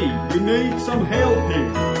and me. We need some help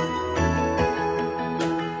here.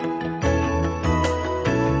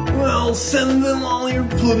 Well, send them all your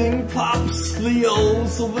pudding pops, Theo,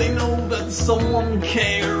 so they know that someone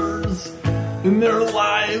cares. And their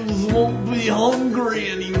lives won't be hungry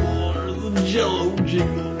anymore. The Jello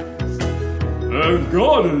jingles. And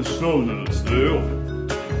God has shown us still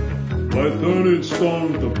by turning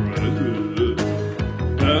stone to bread.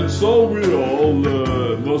 And so we all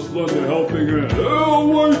must lend a helping hand. Oh,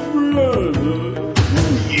 wait for that.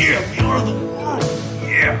 Yeah, we are the world.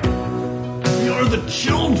 Yeah. We are the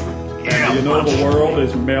children. And you know the world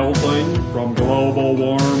is melting from global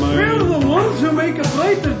warming. We're the ones who make a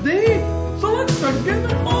brighter day. So let's start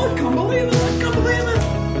giving. Oh, I can't believe it. I can't believe it.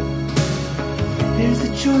 There's a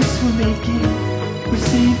choice we're making. We're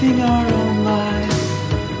saving our own lives.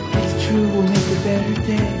 It's true, we'll make a better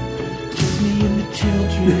day. Just me and the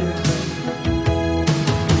children.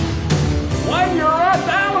 When you're right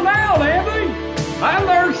down and out, Andy, and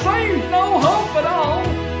there seems no hope at all,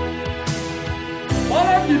 but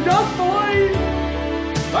if you just believe,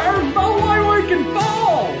 there's no way we can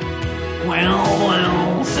fall.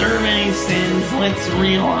 Well, survey says let's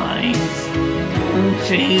realize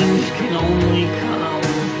change can only come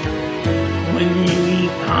when you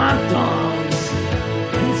eat hot dogs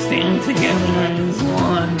and stand together as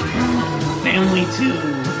one. Family too.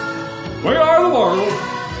 We are the world.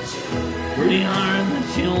 We are the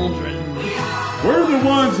children. We're the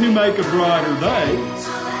ones who make a brighter day.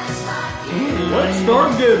 Let's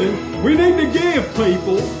start giving. We need to give,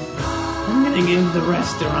 people. I'm gonna give the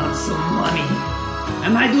restaurant some money.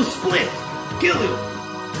 And I do split. Kill you.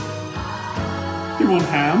 You want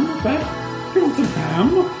ham, Beth? You want some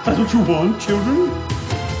ham? That's what you want, children?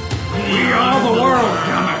 We are the world,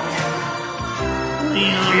 damn it. We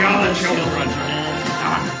are the children.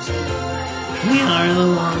 We are the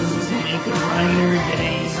ones who make a brighter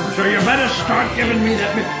day. So you better start giving me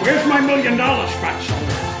that. Where's my $1 million, Fatso?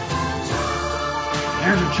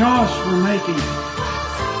 There's a choice we're making.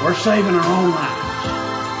 We're saving our own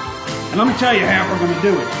lives. And let me tell you how we're going to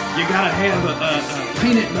do it. You got to have a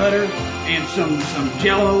peanut butter and some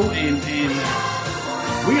Jello and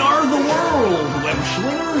we are the world,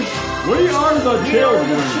 Webschlingers. We are the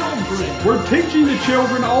children. We're teaching the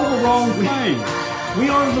children all the wrong things. We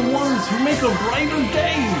are the ones who make a brighter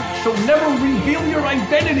day, so never reveal your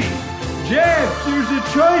identity. Jeff, there's a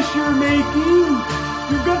choice you're making.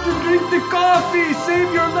 You've got to drink the coffee.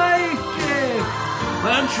 Save your life, Jeff.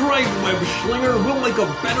 That's right, Webschlinger. We'll make a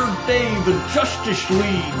better day, the Justice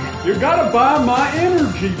League. You gotta buy my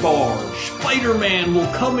energy bar. Spider-Man will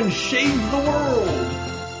come and save the world.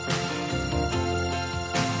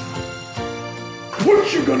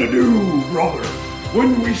 What you gonna do, brother,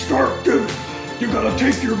 when we start giving? You gotta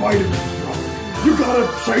take your vitamins, brother. You gotta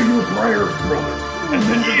say your prayers, brother. And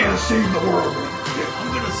then you gotta save the world. I'm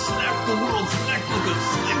gonna snap the world's neck like a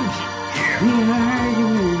Slim Jim. We are the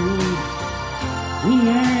world. We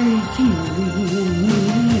are the children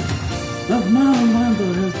of Mama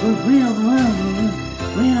Mother. We are the world.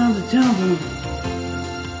 We are the children.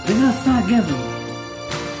 We gotta start giving.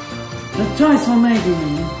 The choice we're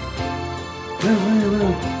making.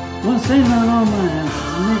 Well, save that all my house.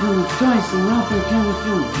 I'm making a choice in Alfred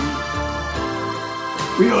California.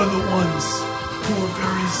 We are the ones who are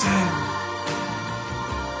very sad.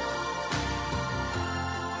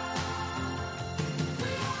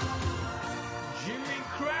 Jimmy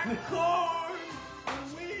Crack Corn!